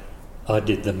 Like, I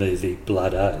did the movie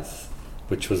Blood Oath,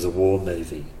 which was a war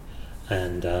movie,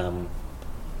 and I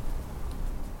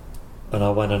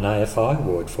won an AFI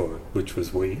award for it, which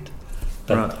was weird.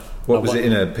 But right. What was it,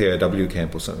 in a POW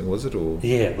camp or something, was it? Or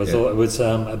yeah, it was. It was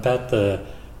about the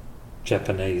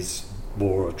Japanese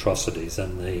war atrocities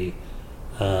and the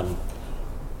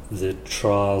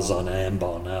trials on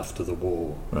Ambon after the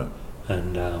war. Right.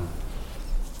 And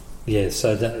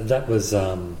so that was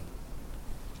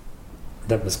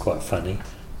quite funny.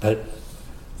 But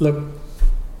look,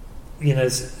 you know,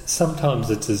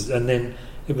 sometimes it's and then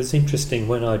it was interesting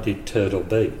when I did Turtle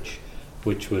Beach,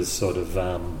 which was sort of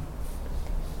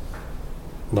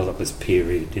it was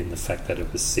period in the fact that it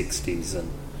was 60s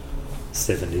and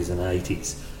 70s and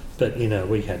 80s. But, you know,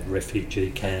 we had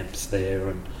refugee camps there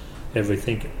and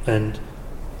everything, and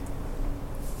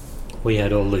we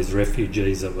had all these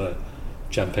refugees that were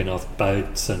jumping off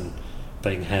boats and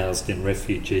being housed in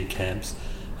refugee camps,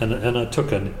 and I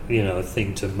took a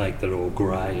thing to make that all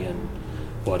grey and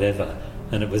whatever,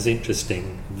 and it was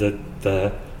interesting that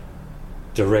the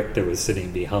director was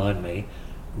sitting behind me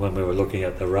when we were looking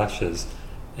at the rushes,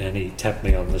 and he tapped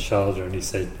me on the shoulder and he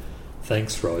said,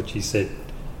 "Thanks, Rog." He said,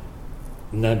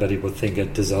 "Nobody would think a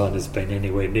designer's been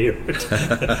anywhere near it."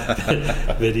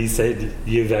 But he said,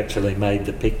 "You've actually made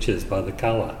the pictures by the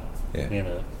colour." Yeah. You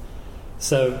know.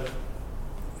 So,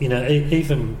 you know,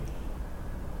 even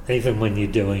when you're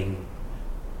doing,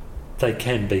 they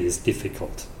can be as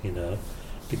difficult, you know,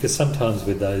 because sometimes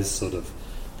with those sort of,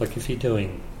 like if you're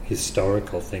doing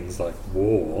historical things like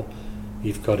war,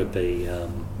 you've got to be,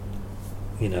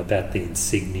 about the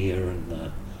insignia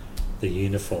and the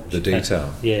uniforms. The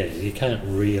detail. Yeah, you can't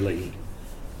really...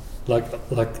 Like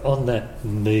on that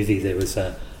movie there was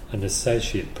an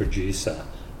associate producer,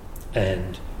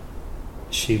 and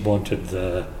she wanted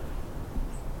there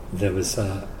was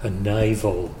a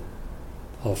naval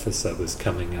officer was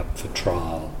coming up for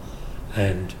trial,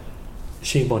 and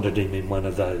she wanted him in one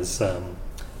of those,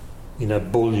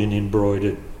 bullion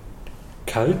embroidered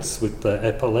coats with the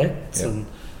epaulettes, and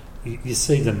you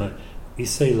see them. You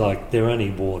see, like, they're only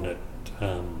worn at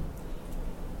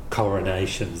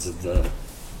coronations of the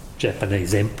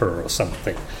Japanese emperor or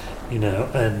something, you know.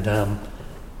 And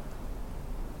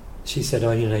she said,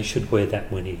 "Oh, you know, you should wear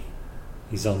that when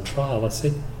he's on trial." I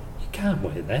said, "You can't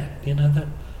wear that, you know,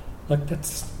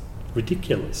 that's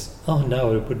ridiculous." "Oh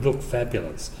no, it would look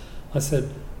fabulous." I said,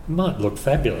 "It might look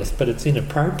fabulous, but it's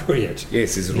inappropriate."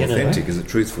 Yes, is it authentic? Is it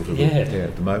truthful to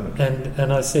at the moment?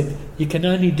 And I said, you can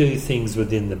only do things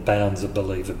within the bounds of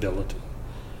believability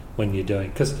when you're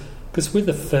doing... Because with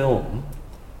a film,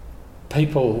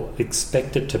 people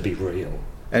expect it to be real.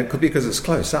 And it could be because it's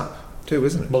close up too,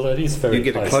 isn't it? Well, it is very close up.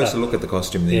 You get a closer look at the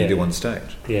costume than you do on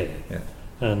stage. Yeah.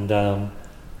 And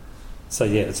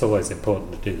it's always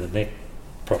important to do the neck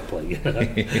properly, you know.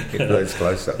 Those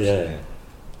close-ups. Yeah.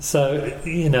 So,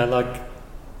 you know, like,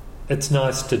 it's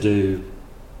nice to do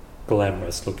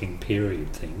glamorous-looking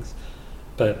period things,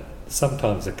 but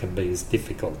sometimes it can be as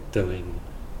difficult doing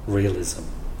realism,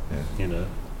 you know.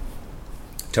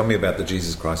 Tell me about the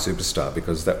Jesus Christ Superstar,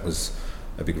 because that was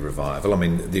a big revival. I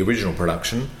mean, the original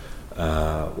production,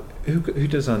 who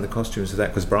designed the costumes of that?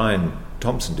 Because Brian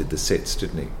Thompson did the sets,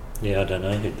 didn't he? Yeah, I don't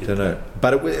know who did that.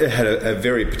 But it had a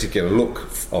very particular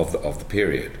look of the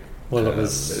period. Well, it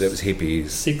was hippies.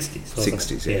 60s, wasn't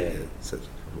 60s, it? yeah.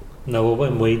 No, well,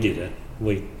 when we did it,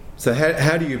 So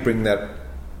how do you bring that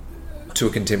to a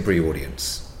contemporary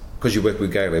audience? Because you worked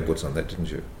with Gail Edwards on that, didn't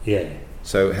you? Yeah.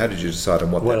 So how did you decide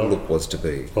on what that look was to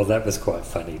be? Well, that was quite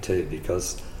funny too,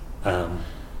 because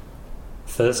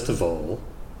first of all,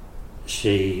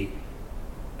 she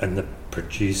and the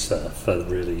producer felt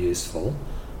really useless,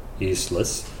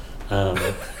 as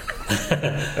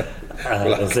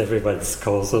everyone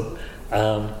calls them.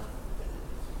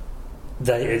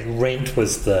 Rent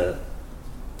was the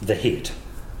hit,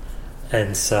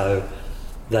 and so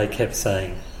they kept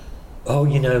saying, "Oh,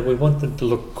 you know, we want them to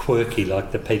look quirky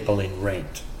like the people in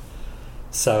Rent."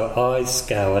 So I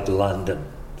scoured London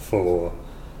for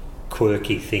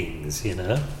quirky things, you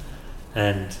know,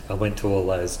 and I went to all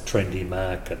those trendy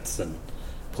markets and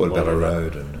Portobello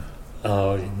Road and...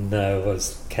 Oh, no, it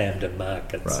was Camden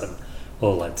Markets and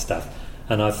all that stuff.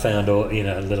 And I found all, you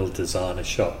know, little designer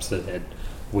shops that had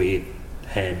weird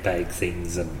handbag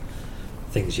things and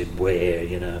things you'd wear,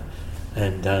 you know.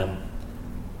 And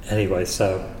anyway,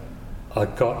 so I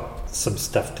got some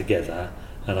stuff together,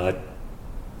 and I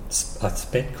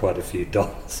spent quite a few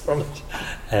dollars on it.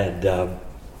 And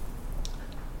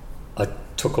I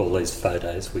took all these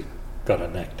photos. We got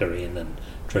an actor in and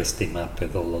dressed him up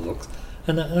with all the looks.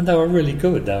 And they were really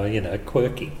good. They were, you know,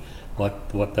 quirky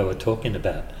what they were talking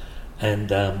about. And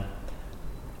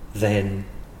then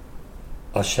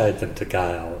I showed them to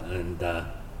Gail, and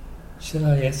she said,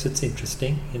 "Oh yes, it's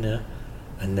interesting, you know."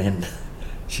 And then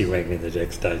she rang me the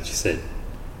next day and she said,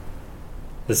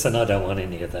 "Listen, I don't want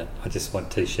any of that. I just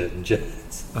want t-shirt and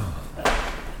jeans." I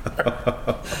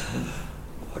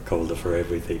called her for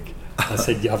everything. I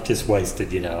said, "I've just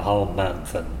wasted, a whole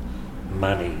month and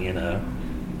money,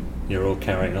 You're all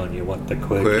carrying on. You want the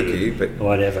quirky but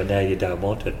whatever. Now you don't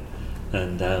want it."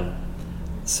 And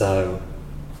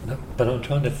but I'm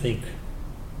trying to think.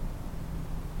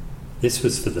 This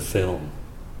was for the film.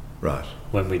 Right.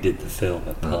 When we did the film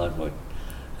at Pinewood.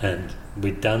 And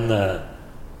we'd done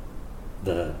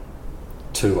the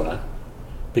tour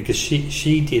because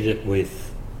she did it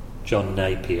with John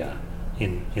Napier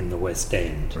in the West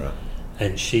End. Right.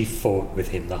 And she fought with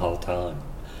him the whole time.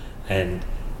 And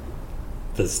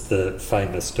there's the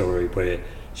famous story where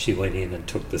she went in and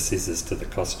took the scissors to the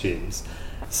costumes.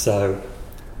 So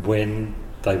when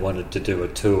they wanted to do a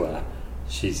tour,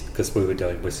 because we were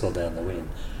doing Whistle Down the Wind,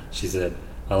 she said,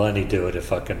 "I'll only do it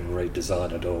if I can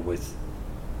redesign it all with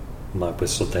my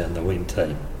Whistle Down the Wind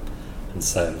team." And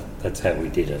so that's how we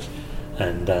did it.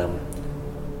 And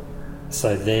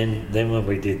so then when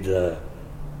we did the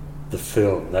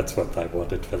film, that's what they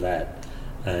wanted for that.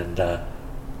 And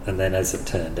then as it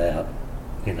turned out,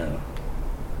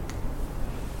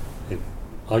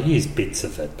 I used bits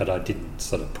of it, but I didn't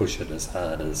sort of push it as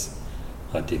hard as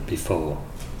I did before.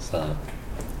 So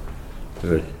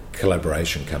the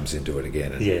collaboration comes into it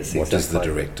again. And yes, what does the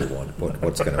director want?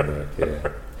 What's going to work? Yeah.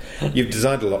 You've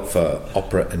designed a lot for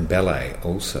opera and ballet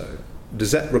also.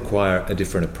 Does that require a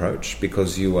different approach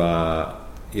because you're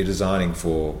designing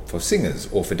for singers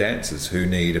or for dancers who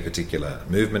need a particular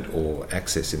movement or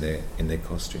access in their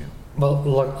costume?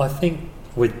 Well, I think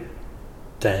with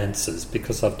dancers,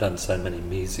 because I've done so many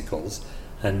musicals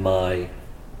and my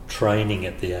training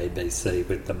at the ABC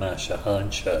with the Marsha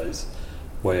Hines shows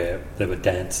where there were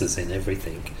dancers in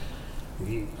everything,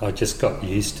 I just got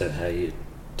used to how you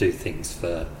do things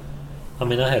I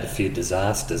had a few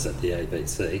disasters at the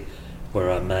ABC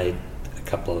where I made a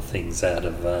couple of things out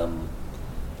of it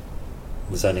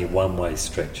was only one-way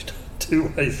stretch,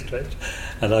 two-way stretch,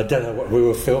 and I don't know what, we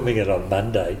were filming it on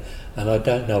Monday and I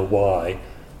don't know why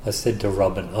I said to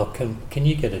Robin, can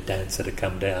you get a dancer to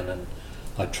come down and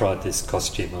I tried this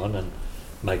costume on and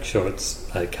make sure it's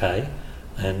okay,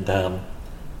 and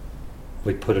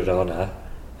we put it on her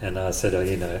and I said,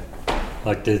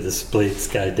 like do the splits,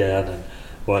 go down and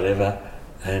whatever,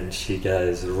 and she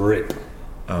goes, "Rip."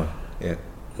 Oh, yeah.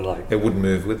 Like it wouldn't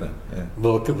move with her. Yeah.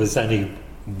 Well, it was only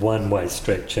one-way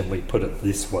stretch and we put it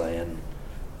this way and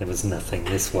there was nothing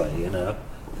this way,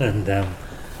 and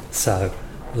so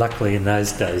luckily in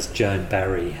those days Joan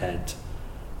Barry had,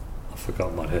 I've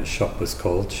forgotten what her shop was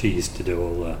called, she used to do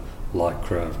all the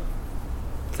lycra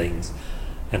things,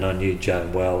 and I knew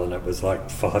Joan well, and it was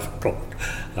like 5 o'clock.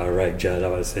 I rang Joan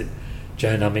up, I said,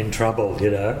 "Joan, I'm in trouble,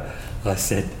 I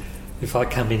said, if I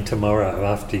come in tomorrow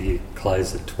after you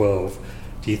close at 12,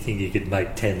 do you think you could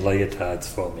make 10 leotards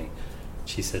for me?"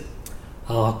 She said,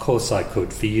 "Oh, of course I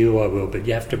could. For you I will, but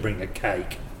you have to bring a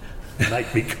cake and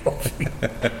make me coffee."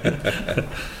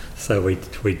 So we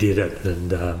did it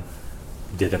and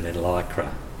did them in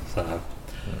lycra.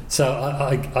 So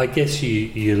I guess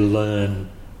you learn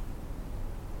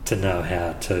to know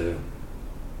how to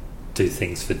do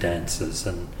things for dancers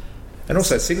and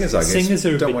also singers. I guess singers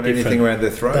are don't want anything around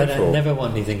their throat. They never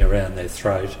want anything around their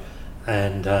throat,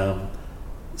 and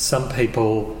some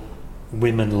people.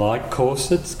 Women like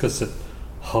corsets because it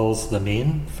holds them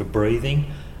in for breathing,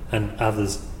 and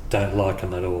others don't like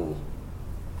them at all.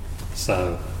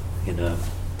 So,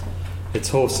 it's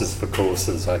horses for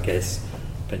courses, I guess,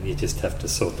 but you just have to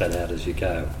sort that out as you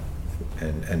go.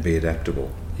 And be adaptable.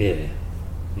 Yeah.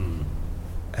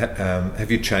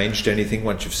 Have you changed anything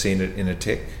once you've seen it in a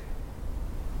tech?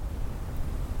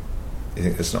 You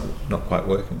think it's not quite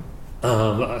working?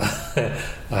 I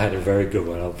had a very good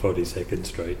one on 42nd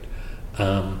Street.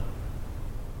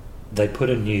 They put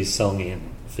a new song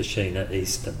in for Sheena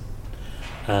Easton.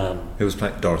 Who was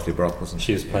playing Dorothy Brock, wasn't she?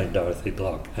 She was playing Dorothy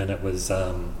Brock, and it was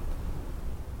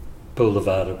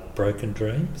Boulevard of Broken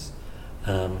Dreams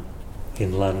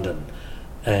in London,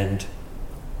 and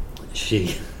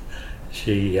she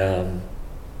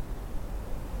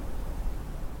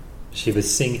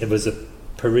was singing. It was a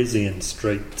Parisian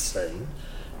street scene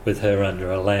with her under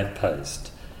a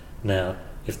lamppost. Now,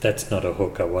 if that's not a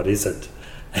hooker, what is it?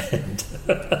 And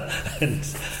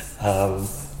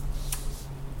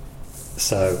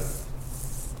so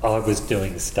I was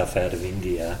doing stuff out of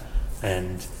India,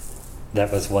 and that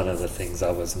was one of the things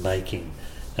I was making.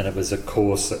 and it was a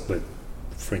corset with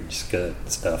fringe skirt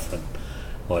and stuff and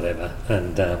whatever,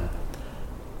 and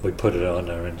we put it on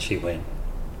her and she went,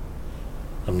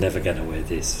 "I'm never going to wear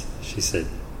this." She said,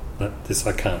 "This,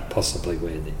 I can't possibly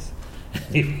wear this."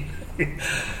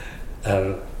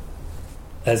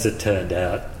 As it turned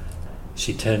out,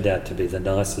 she turned out to be the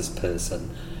nicest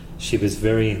person. She was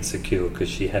very insecure because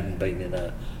she hadn't been in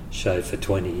a show for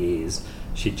 20 years.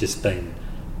 She'd just been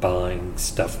buying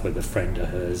stuff with a friend of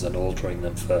hers and altering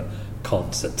them for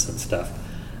concerts and stuff.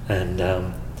 And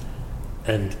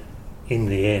in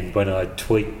the end, when I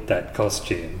tweaked that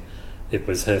costume, it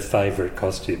was her favourite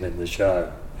costume in the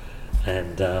show.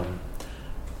 And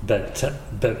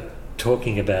but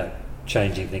talking about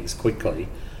changing things quickly,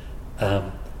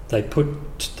 they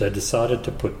decided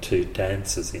to put 2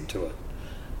 dancers into it,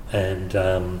 and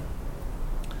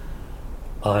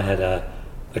I had a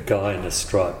guy in a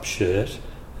striped shirt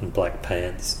and black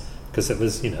pants because it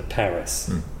was, Paris,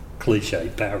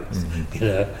 cliche Paris,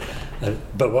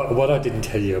 But what I didn't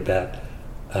tell you about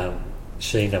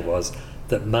Sheena was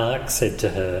that Mark said to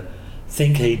her,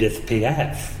 "Think Edith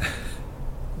Piaf."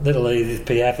 Little Edith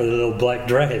Piaf, a little black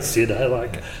dress,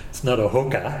 it's not a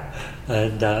hooker,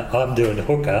 and I'm doing a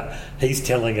hooker. He's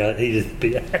telling her Edith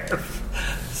Piaf.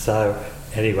 So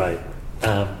anyway,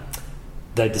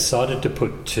 they decided to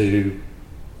put 2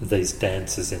 of these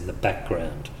dancers in the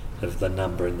background of the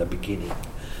number in the beginning.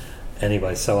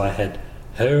 Anyway, so I had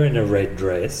her in a red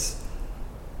dress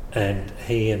and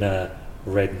he in a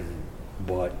red and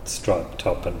white striped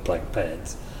top and black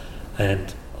pants,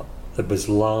 and it was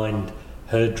lined.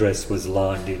 Her dress was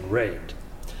lined in red.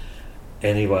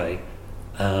 Anyway,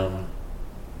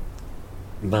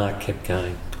 Mark kept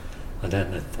going, I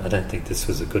don't think this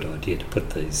was a good idea to put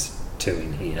these 2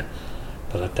 in here,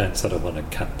 but I don't sort of want to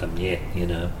cut them yet,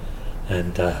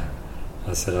 And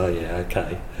I said, "Oh yeah,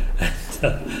 okay." And,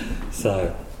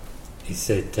 so he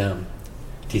said, "Do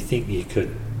you think you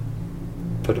could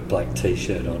put a black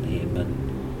T-shirt on him,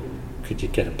 and could you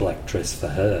get a black dress for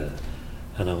her?"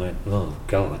 And I went, "Oh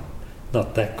God,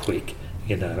 not that quick,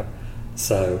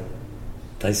 So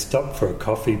they stopped for a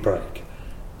coffee break,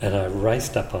 and I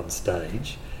raced up on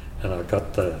stage and I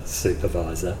got the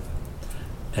supervisor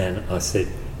and I said,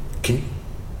 "Can you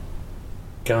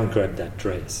go and grab that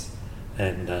dress?"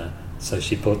 And so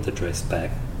she brought the dress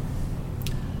back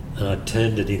and I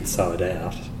turned it inside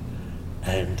out,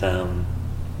 and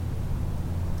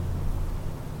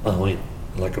I went,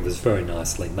 like, it was very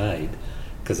nicely made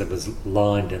because it was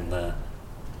lined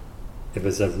it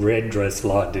was a red dress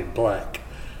lined in black,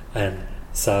 and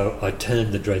so I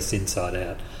turned the dress inside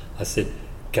out. I said,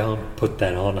 "Go and put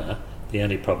that on her." The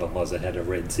only problem was it had a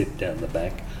red zip down the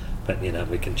back, but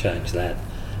we can change that.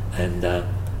 And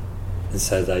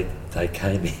so they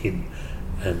came in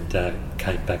and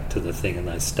came back to the thing, and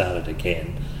they started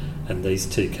again. And these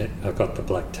 2 I got the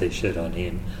black T-shirt on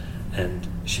him, and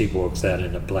she walks out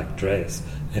in a black dress,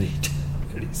 and he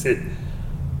said,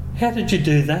 "How did you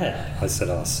do that?" I said,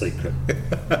 "Oh, secret."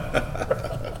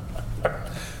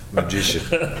 Magician.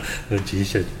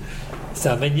 Magician.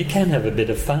 So, you can have a bit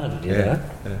of fun, you know,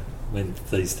 when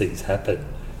these things happen,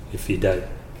 if you don't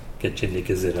get your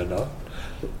knickers in or not.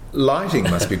 Lighting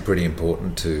must be pretty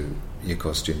important to your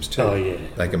costumes too. Oh, yeah.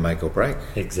 They can make or break.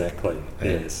 Exactly,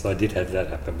 yes. I did have that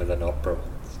happen with an opera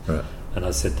once. Right. And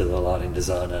I said to the lighting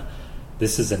designer,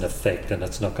 "This is an effect and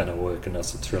it's not going to work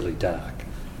unless it's really dark."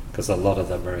 Because a lot of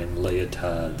them are in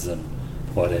leotards and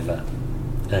whatever.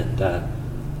 And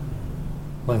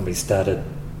when we started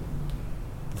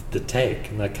the tech,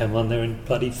 and they came on there in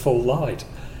bloody full light,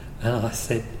 and I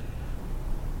said,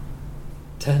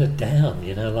 "Turn it down,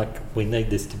 we need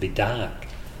this to be dark."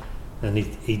 And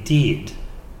he did.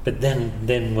 But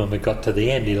then when we got to the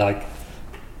end, he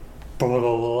brought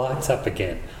all the lights up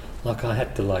again. I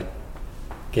had to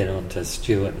get on to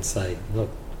Stuart and say, "Look,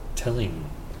 tell him,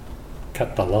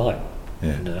 cut the light,"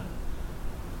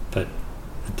 But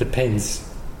it depends,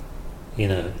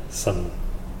 some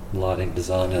lighting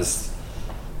designers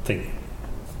think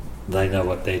they know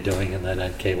what they're doing and they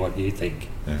don't care what you think.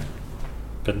 Yeah.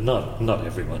 But not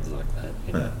everyone's like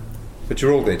that, No. But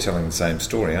you're all there telling the same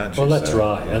story, aren't you? Well, that's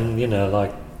right. Yeah. And,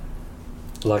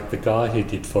 like the guy who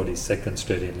did 42nd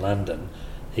Street in London,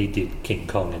 he did King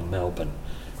Kong in Melbourne.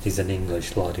 He's an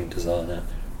English lighting designer,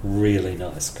 really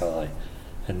nice guy.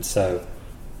 And so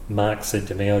Mark said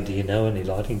to me, "Oh, do you know any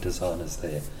lighting designers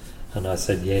there?" And I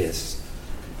said, "Yes,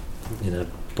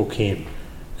 book him."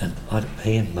 And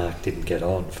he and Mark didn't get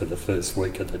on for the first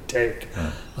week of the tech.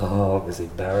 Oh, it was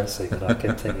embarrassing. And I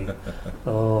kept thinking,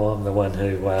 I'm the one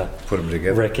who put them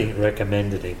together,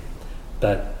 recommended him.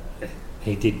 But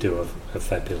he did do a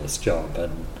fabulous job,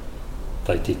 and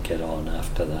they did get on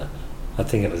after that. I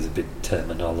think it was a bit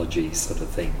terminology sort of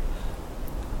thing.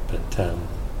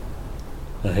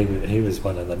 But he was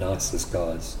one of the nicest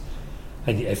guys.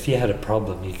 And if you had a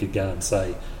problem, you could go and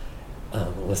say,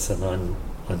 listen,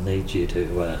 I need you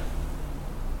to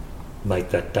make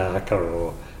that darker,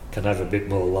 or can I have a bit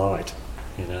more light,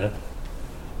 you know?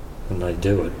 And they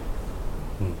do it.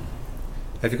 Mm.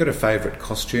 Have you got a favourite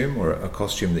costume, or a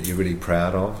costume that you're really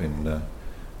proud of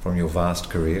from your vast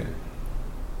career?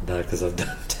 No, because I've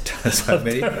done so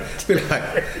many. It's a bit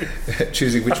like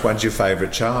choosing which one's your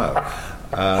favourite child.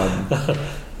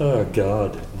 Oh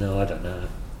God, no, I don't know.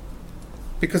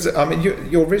 Because I mean,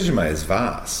 your resume is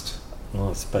vast. Well,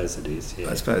 I suppose it is. Yeah.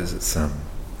 I suppose it's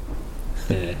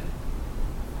Yeah.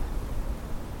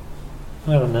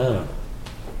 I don't know.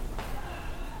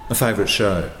 A favourite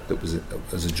show that was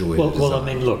a joy. Well, I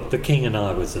mean, look, The King and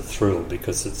I was a thrill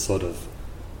because it sort of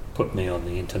put me on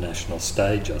the international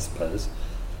stage, I suppose.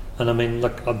 And I mean,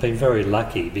 look, I've been very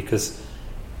lucky because,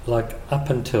 like, up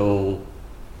until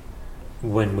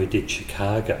when we did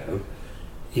Chicago,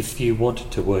 if you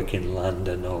wanted to work in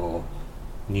London or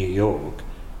New York,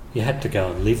 you had to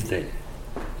go and live there,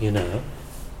 you know.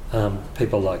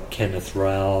 People like Kenneth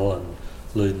Rowell and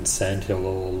Luden Sandhill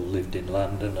all lived in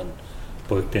London and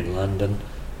worked in London.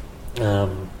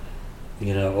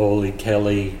 You know, Orly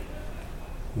Kelly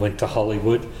went to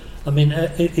Hollywood. I mean,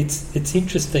 it's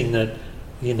interesting that,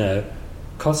 you know,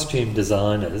 costume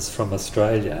designers from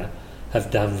Australia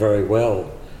have done very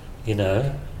well. You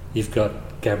know, you've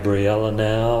got Gabriella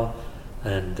now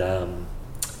and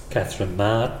Catherine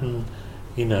Martin,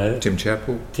 you know. Tim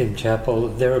Chappell.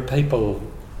 There are people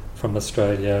from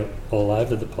Australia all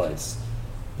over the place.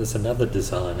 There's another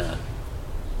designer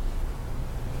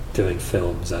doing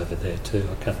films over there too.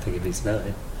 I can't think of his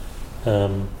name.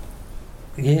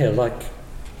 Yeah, like,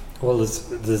 well,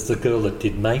 there's the girl that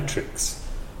did Matrix.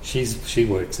 She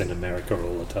works in America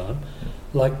all the time.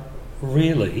 Like,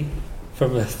 really,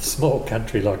 from a small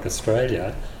country like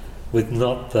Australia, with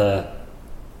not the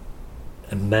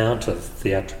amount of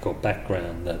theatrical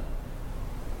background that,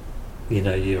 you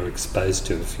know, you're exposed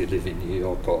to if you live in New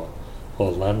York or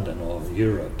London or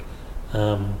Europe,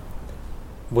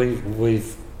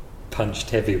 we've punched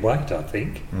heavyweight, I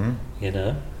think, you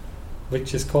know,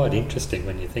 which is quite interesting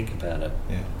when you think about it.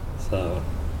 Yeah. So.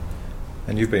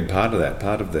 And you've been part of that,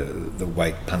 part of the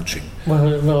weight punching.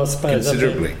 Well, I suppose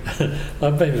considerably.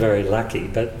 I've been very lucky,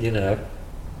 but you know,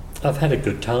 I've had a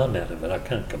good time out of it. I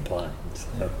can't complain.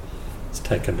 So it's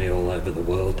taken me all over the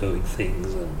world doing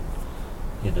things, and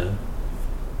you know,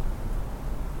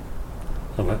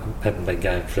 I haven't been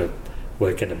going for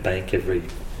work in a bank every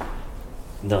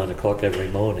 9 o'clock every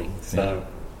morning. So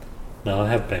no, I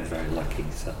have been very lucky.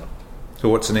 So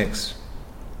what's next?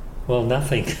 Well,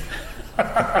 nothing.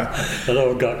 It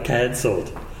all got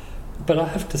cancelled. But I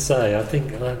have to say, I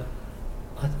think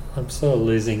I'm sort of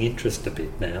losing interest a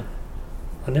bit now.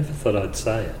 I never thought I'd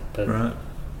say it, but right.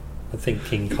 I think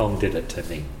King Kong did it to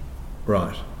me.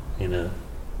 Right. You know.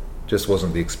 Just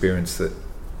wasn't the experience that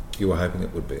you were hoping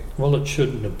it would be. Well, it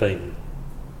shouldn't have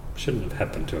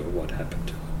happened to it, what happened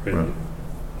to it, really. Right.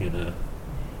 You know.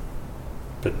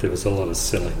 But there was a lot of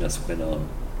silliness went on.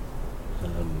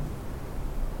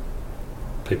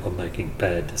 People making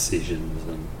bad decisions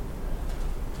and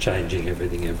changing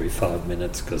everything every 5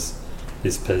 minutes because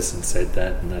this person said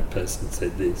that and that person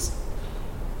said this.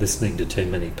 Listening to too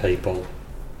many people.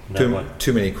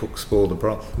 Too many cooks spoil the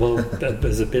broth. Well, it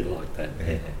was a bit like that,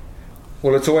 yeah.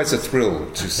 Well, it's always a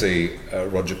thrill to see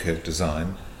Roger Kirk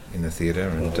design in the theatre,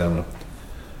 and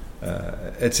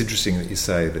it's interesting that you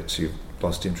say that you've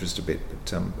lost interest a bit,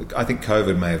 but I think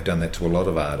COVID may have done that to a lot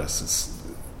of artists.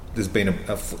 There's been an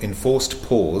enforced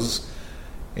pause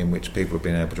in which people have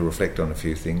been able to reflect on a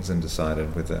few things and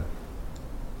decided whether...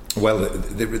 Well,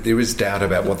 there is doubt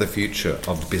about what the future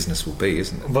of the business will be,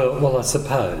 isn't there? Well, I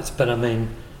suppose. But, I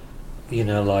mean, you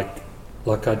know,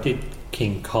 like I did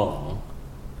King Kong,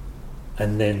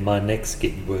 and then my next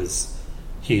gig was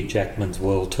Hugh Jackman's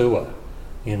World Tour,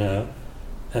 you know?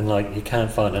 And, like, you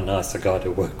can't find a nicer guy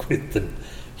to work with than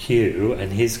Hugh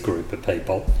and his group of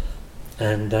people.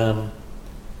 And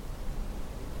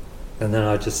then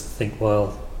I just think,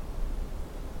 well,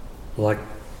 like,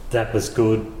 that was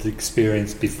good. The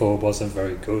experience before wasn't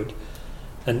very good.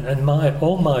 And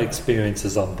all my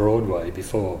experiences on Broadway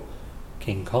before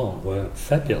King Kong were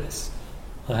fabulous.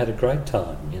 I had a great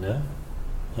time, you know.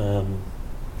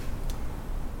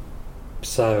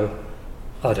 So,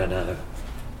 I don't know.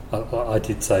 I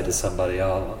did say to somebody,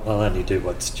 I'll only do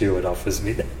what Stuart offers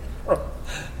me now.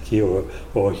 Hugh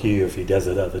if he does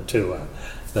another tour.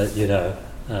 But, you know...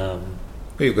 Well,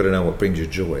 you've got to know what brings you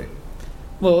joy.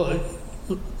 Well,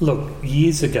 look,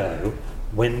 years ago,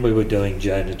 when we were doing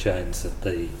Jonah Jones at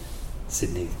the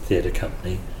Sydney Theatre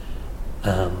Company,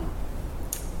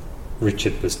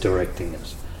 Richard was directing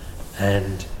it,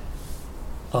 and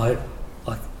I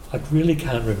really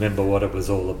can't remember what it was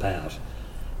all about.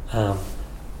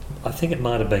 I think it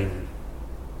might have been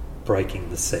breaking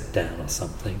the set down or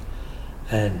something,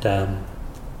 and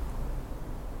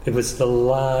it was the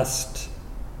last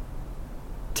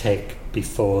tech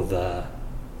before the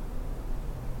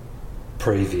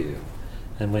preview,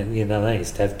 and when they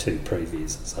used to have 2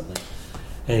 previews or something.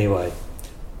 Anyway,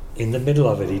 in the middle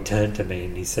of it, he turned to me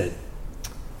and he said,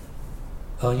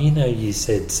 "Oh, you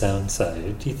said so and so.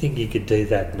 Do you think you could do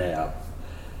that now?"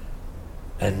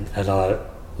 And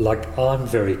I'm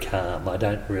very calm. I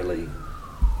don't really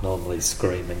normally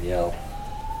scream and yell,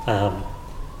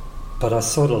 but I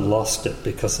sort of lost it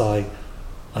because I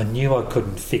knew I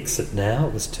couldn't fix it now.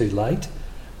 It was too late,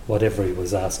 whatever he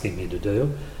was asking me to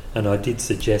do, and I did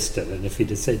suggest it. And if he'd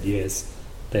have said yes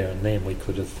there and then, we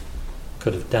could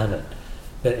have done it.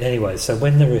 But anyway, so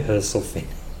when the rehearsal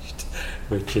finished,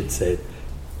 Richard said,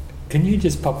 "Can you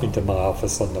just pop into my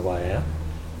office on the way out?"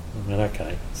 I went,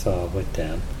 "Okay." So I went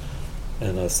down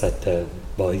and I sat down.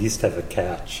 Well, he used to have a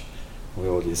couch. We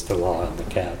all used to lie on the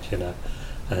couch,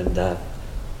 and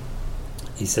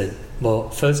he said, "Well,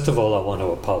 first of all, I want to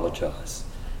apologise."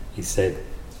 He said,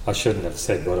 "I shouldn't have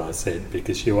said what I said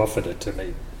because you offered it to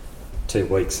me 2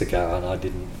 weeks ago and I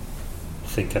didn't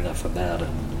think enough about it."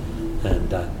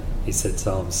 And he said,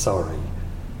 "So I'm sorry."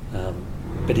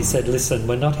 But he said, "Listen,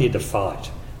 we're not here to fight."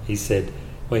 He said,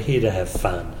 "We're here to have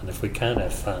fun, and if we can't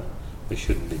have fun, we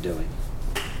shouldn't be doing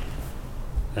it."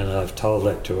 And I've told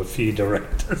that to a few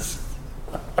directors.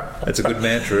 That's a good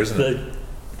mantra, isn't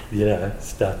it?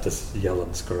 Start to yell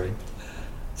and scream.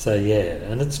 So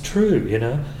and it's true,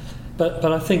 But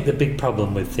I think the big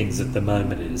problem with things at the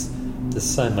moment is there's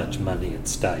so much money at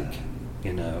stake,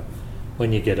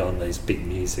 When you get on these big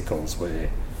musicals where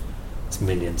it's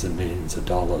millions and millions of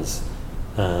dollars,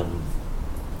 I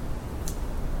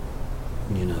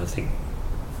think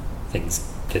things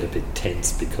get a bit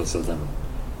tense because of the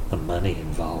money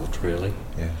involved, really.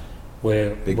 Yeah.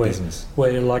 Where business.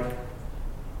 Where like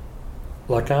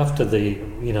after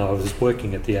I was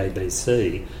working at the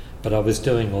ABC, but I was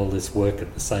doing all this work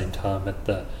at the same time at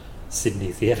the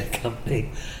Sydney Theatre Company,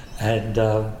 and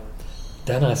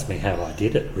don't ask me how I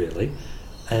did it, really.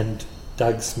 And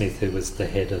Doug Smith, who was the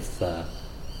head of the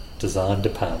design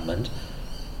department,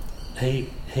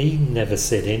 he never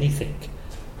said anything,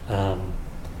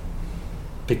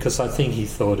 because I think he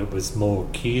thought it was more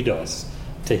kudos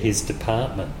to his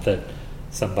department that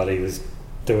somebody was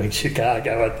doing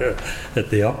Chicago at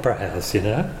the Opera House,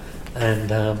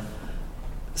 and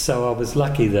so I was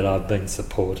lucky that I've been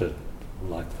supported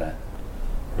like that,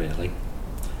 really.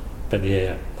 But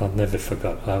I've never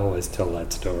forgot. I always tell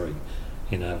that story.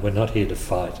 We're not here to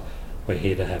fight. We're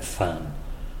here to have fun.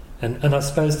 And I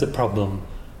suppose the problem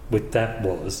with that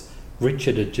was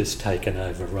Richard had just taken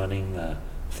over running the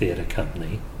theatre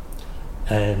company,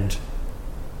 and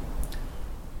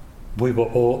we were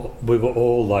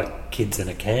all like kids in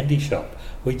a candy shop.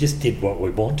 We just did what we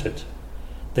wanted.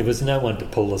 There was no one to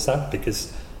pull us up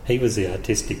because he was the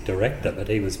artistic director, but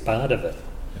he was part of it,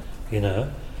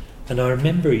 And I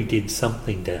remember he did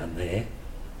something down there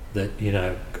that,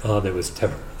 there was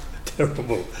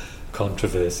terrible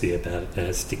controversy about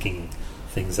it, sticking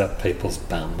things up people's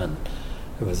bum, and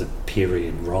it was a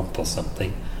period romp or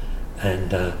something.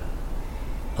 And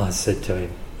I said to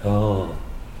him,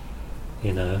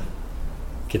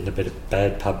 getting a bit of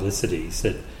bad publicity. He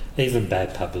said, "Even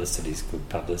bad publicity is good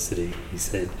publicity," he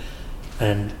said.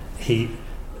 And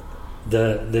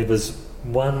there was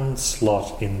one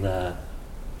slot in the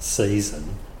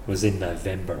season, it was in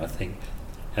November, I think,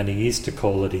 and he used to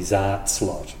call it his art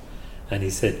slot. And he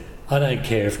said, "I don't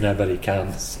care if nobody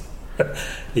comes."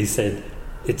 He said,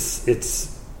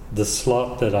 it's the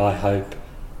slot that I hope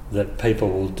that people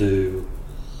will do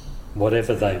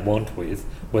whatever they want with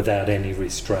without any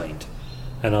restraint.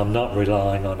 And I'm not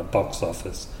relying on a box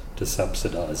office to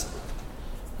subsidise it.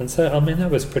 And so, that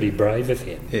was pretty brave of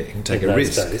him. Yeah, you can take a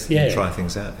risk and try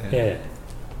things out. Yeah.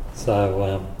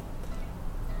 So,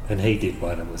 and he did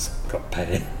one and got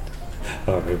panned,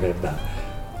 I remember.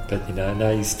 But,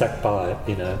 he stuck by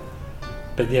it,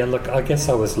 But, look, I guess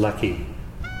I was lucky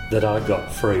that I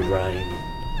got free rein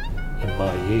in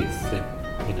my youth,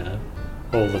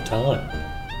 all the time,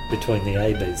 between the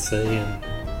ABC and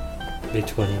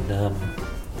between the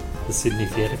Sydney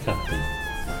Theatre Company.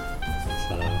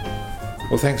 So,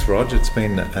 well, thanks, Rog. It's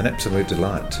been an absolute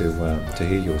delight to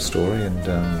hear your story, and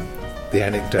the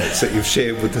anecdotes that you've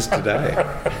shared with us today.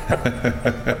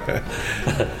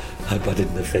 I hope I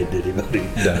didn't offend anybody.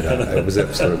 No, it was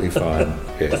absolutely fine.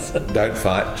 Yes, don't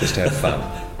fight, just have fun.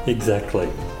 Exactly,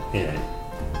 yeah.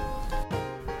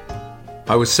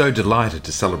 I was so delighted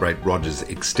to celebrate Roger's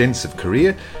extensive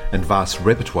career and vast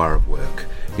repertoire of work.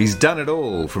 He's done it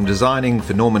all, from designing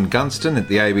for Norman Gunston at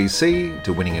the ABC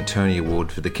to winning a Tony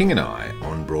Award for The King and I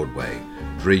on Broadway.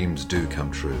 Dreams do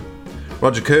come true.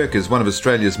 Roger Kirk is one of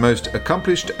Australia's most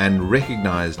accomplished and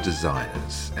recognised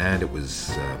designers, and it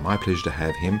was my pleasure to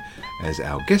have him as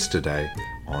our guest today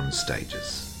on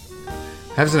Stages.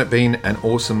 Hasn't it been an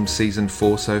awesome season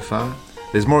 4 so far?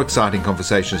 There's more exciting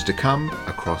conversations to come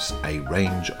across a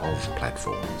range of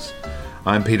platforms.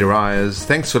 I'm Peter Ayres.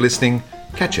 Thanks for listening.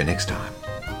 Catch you next time.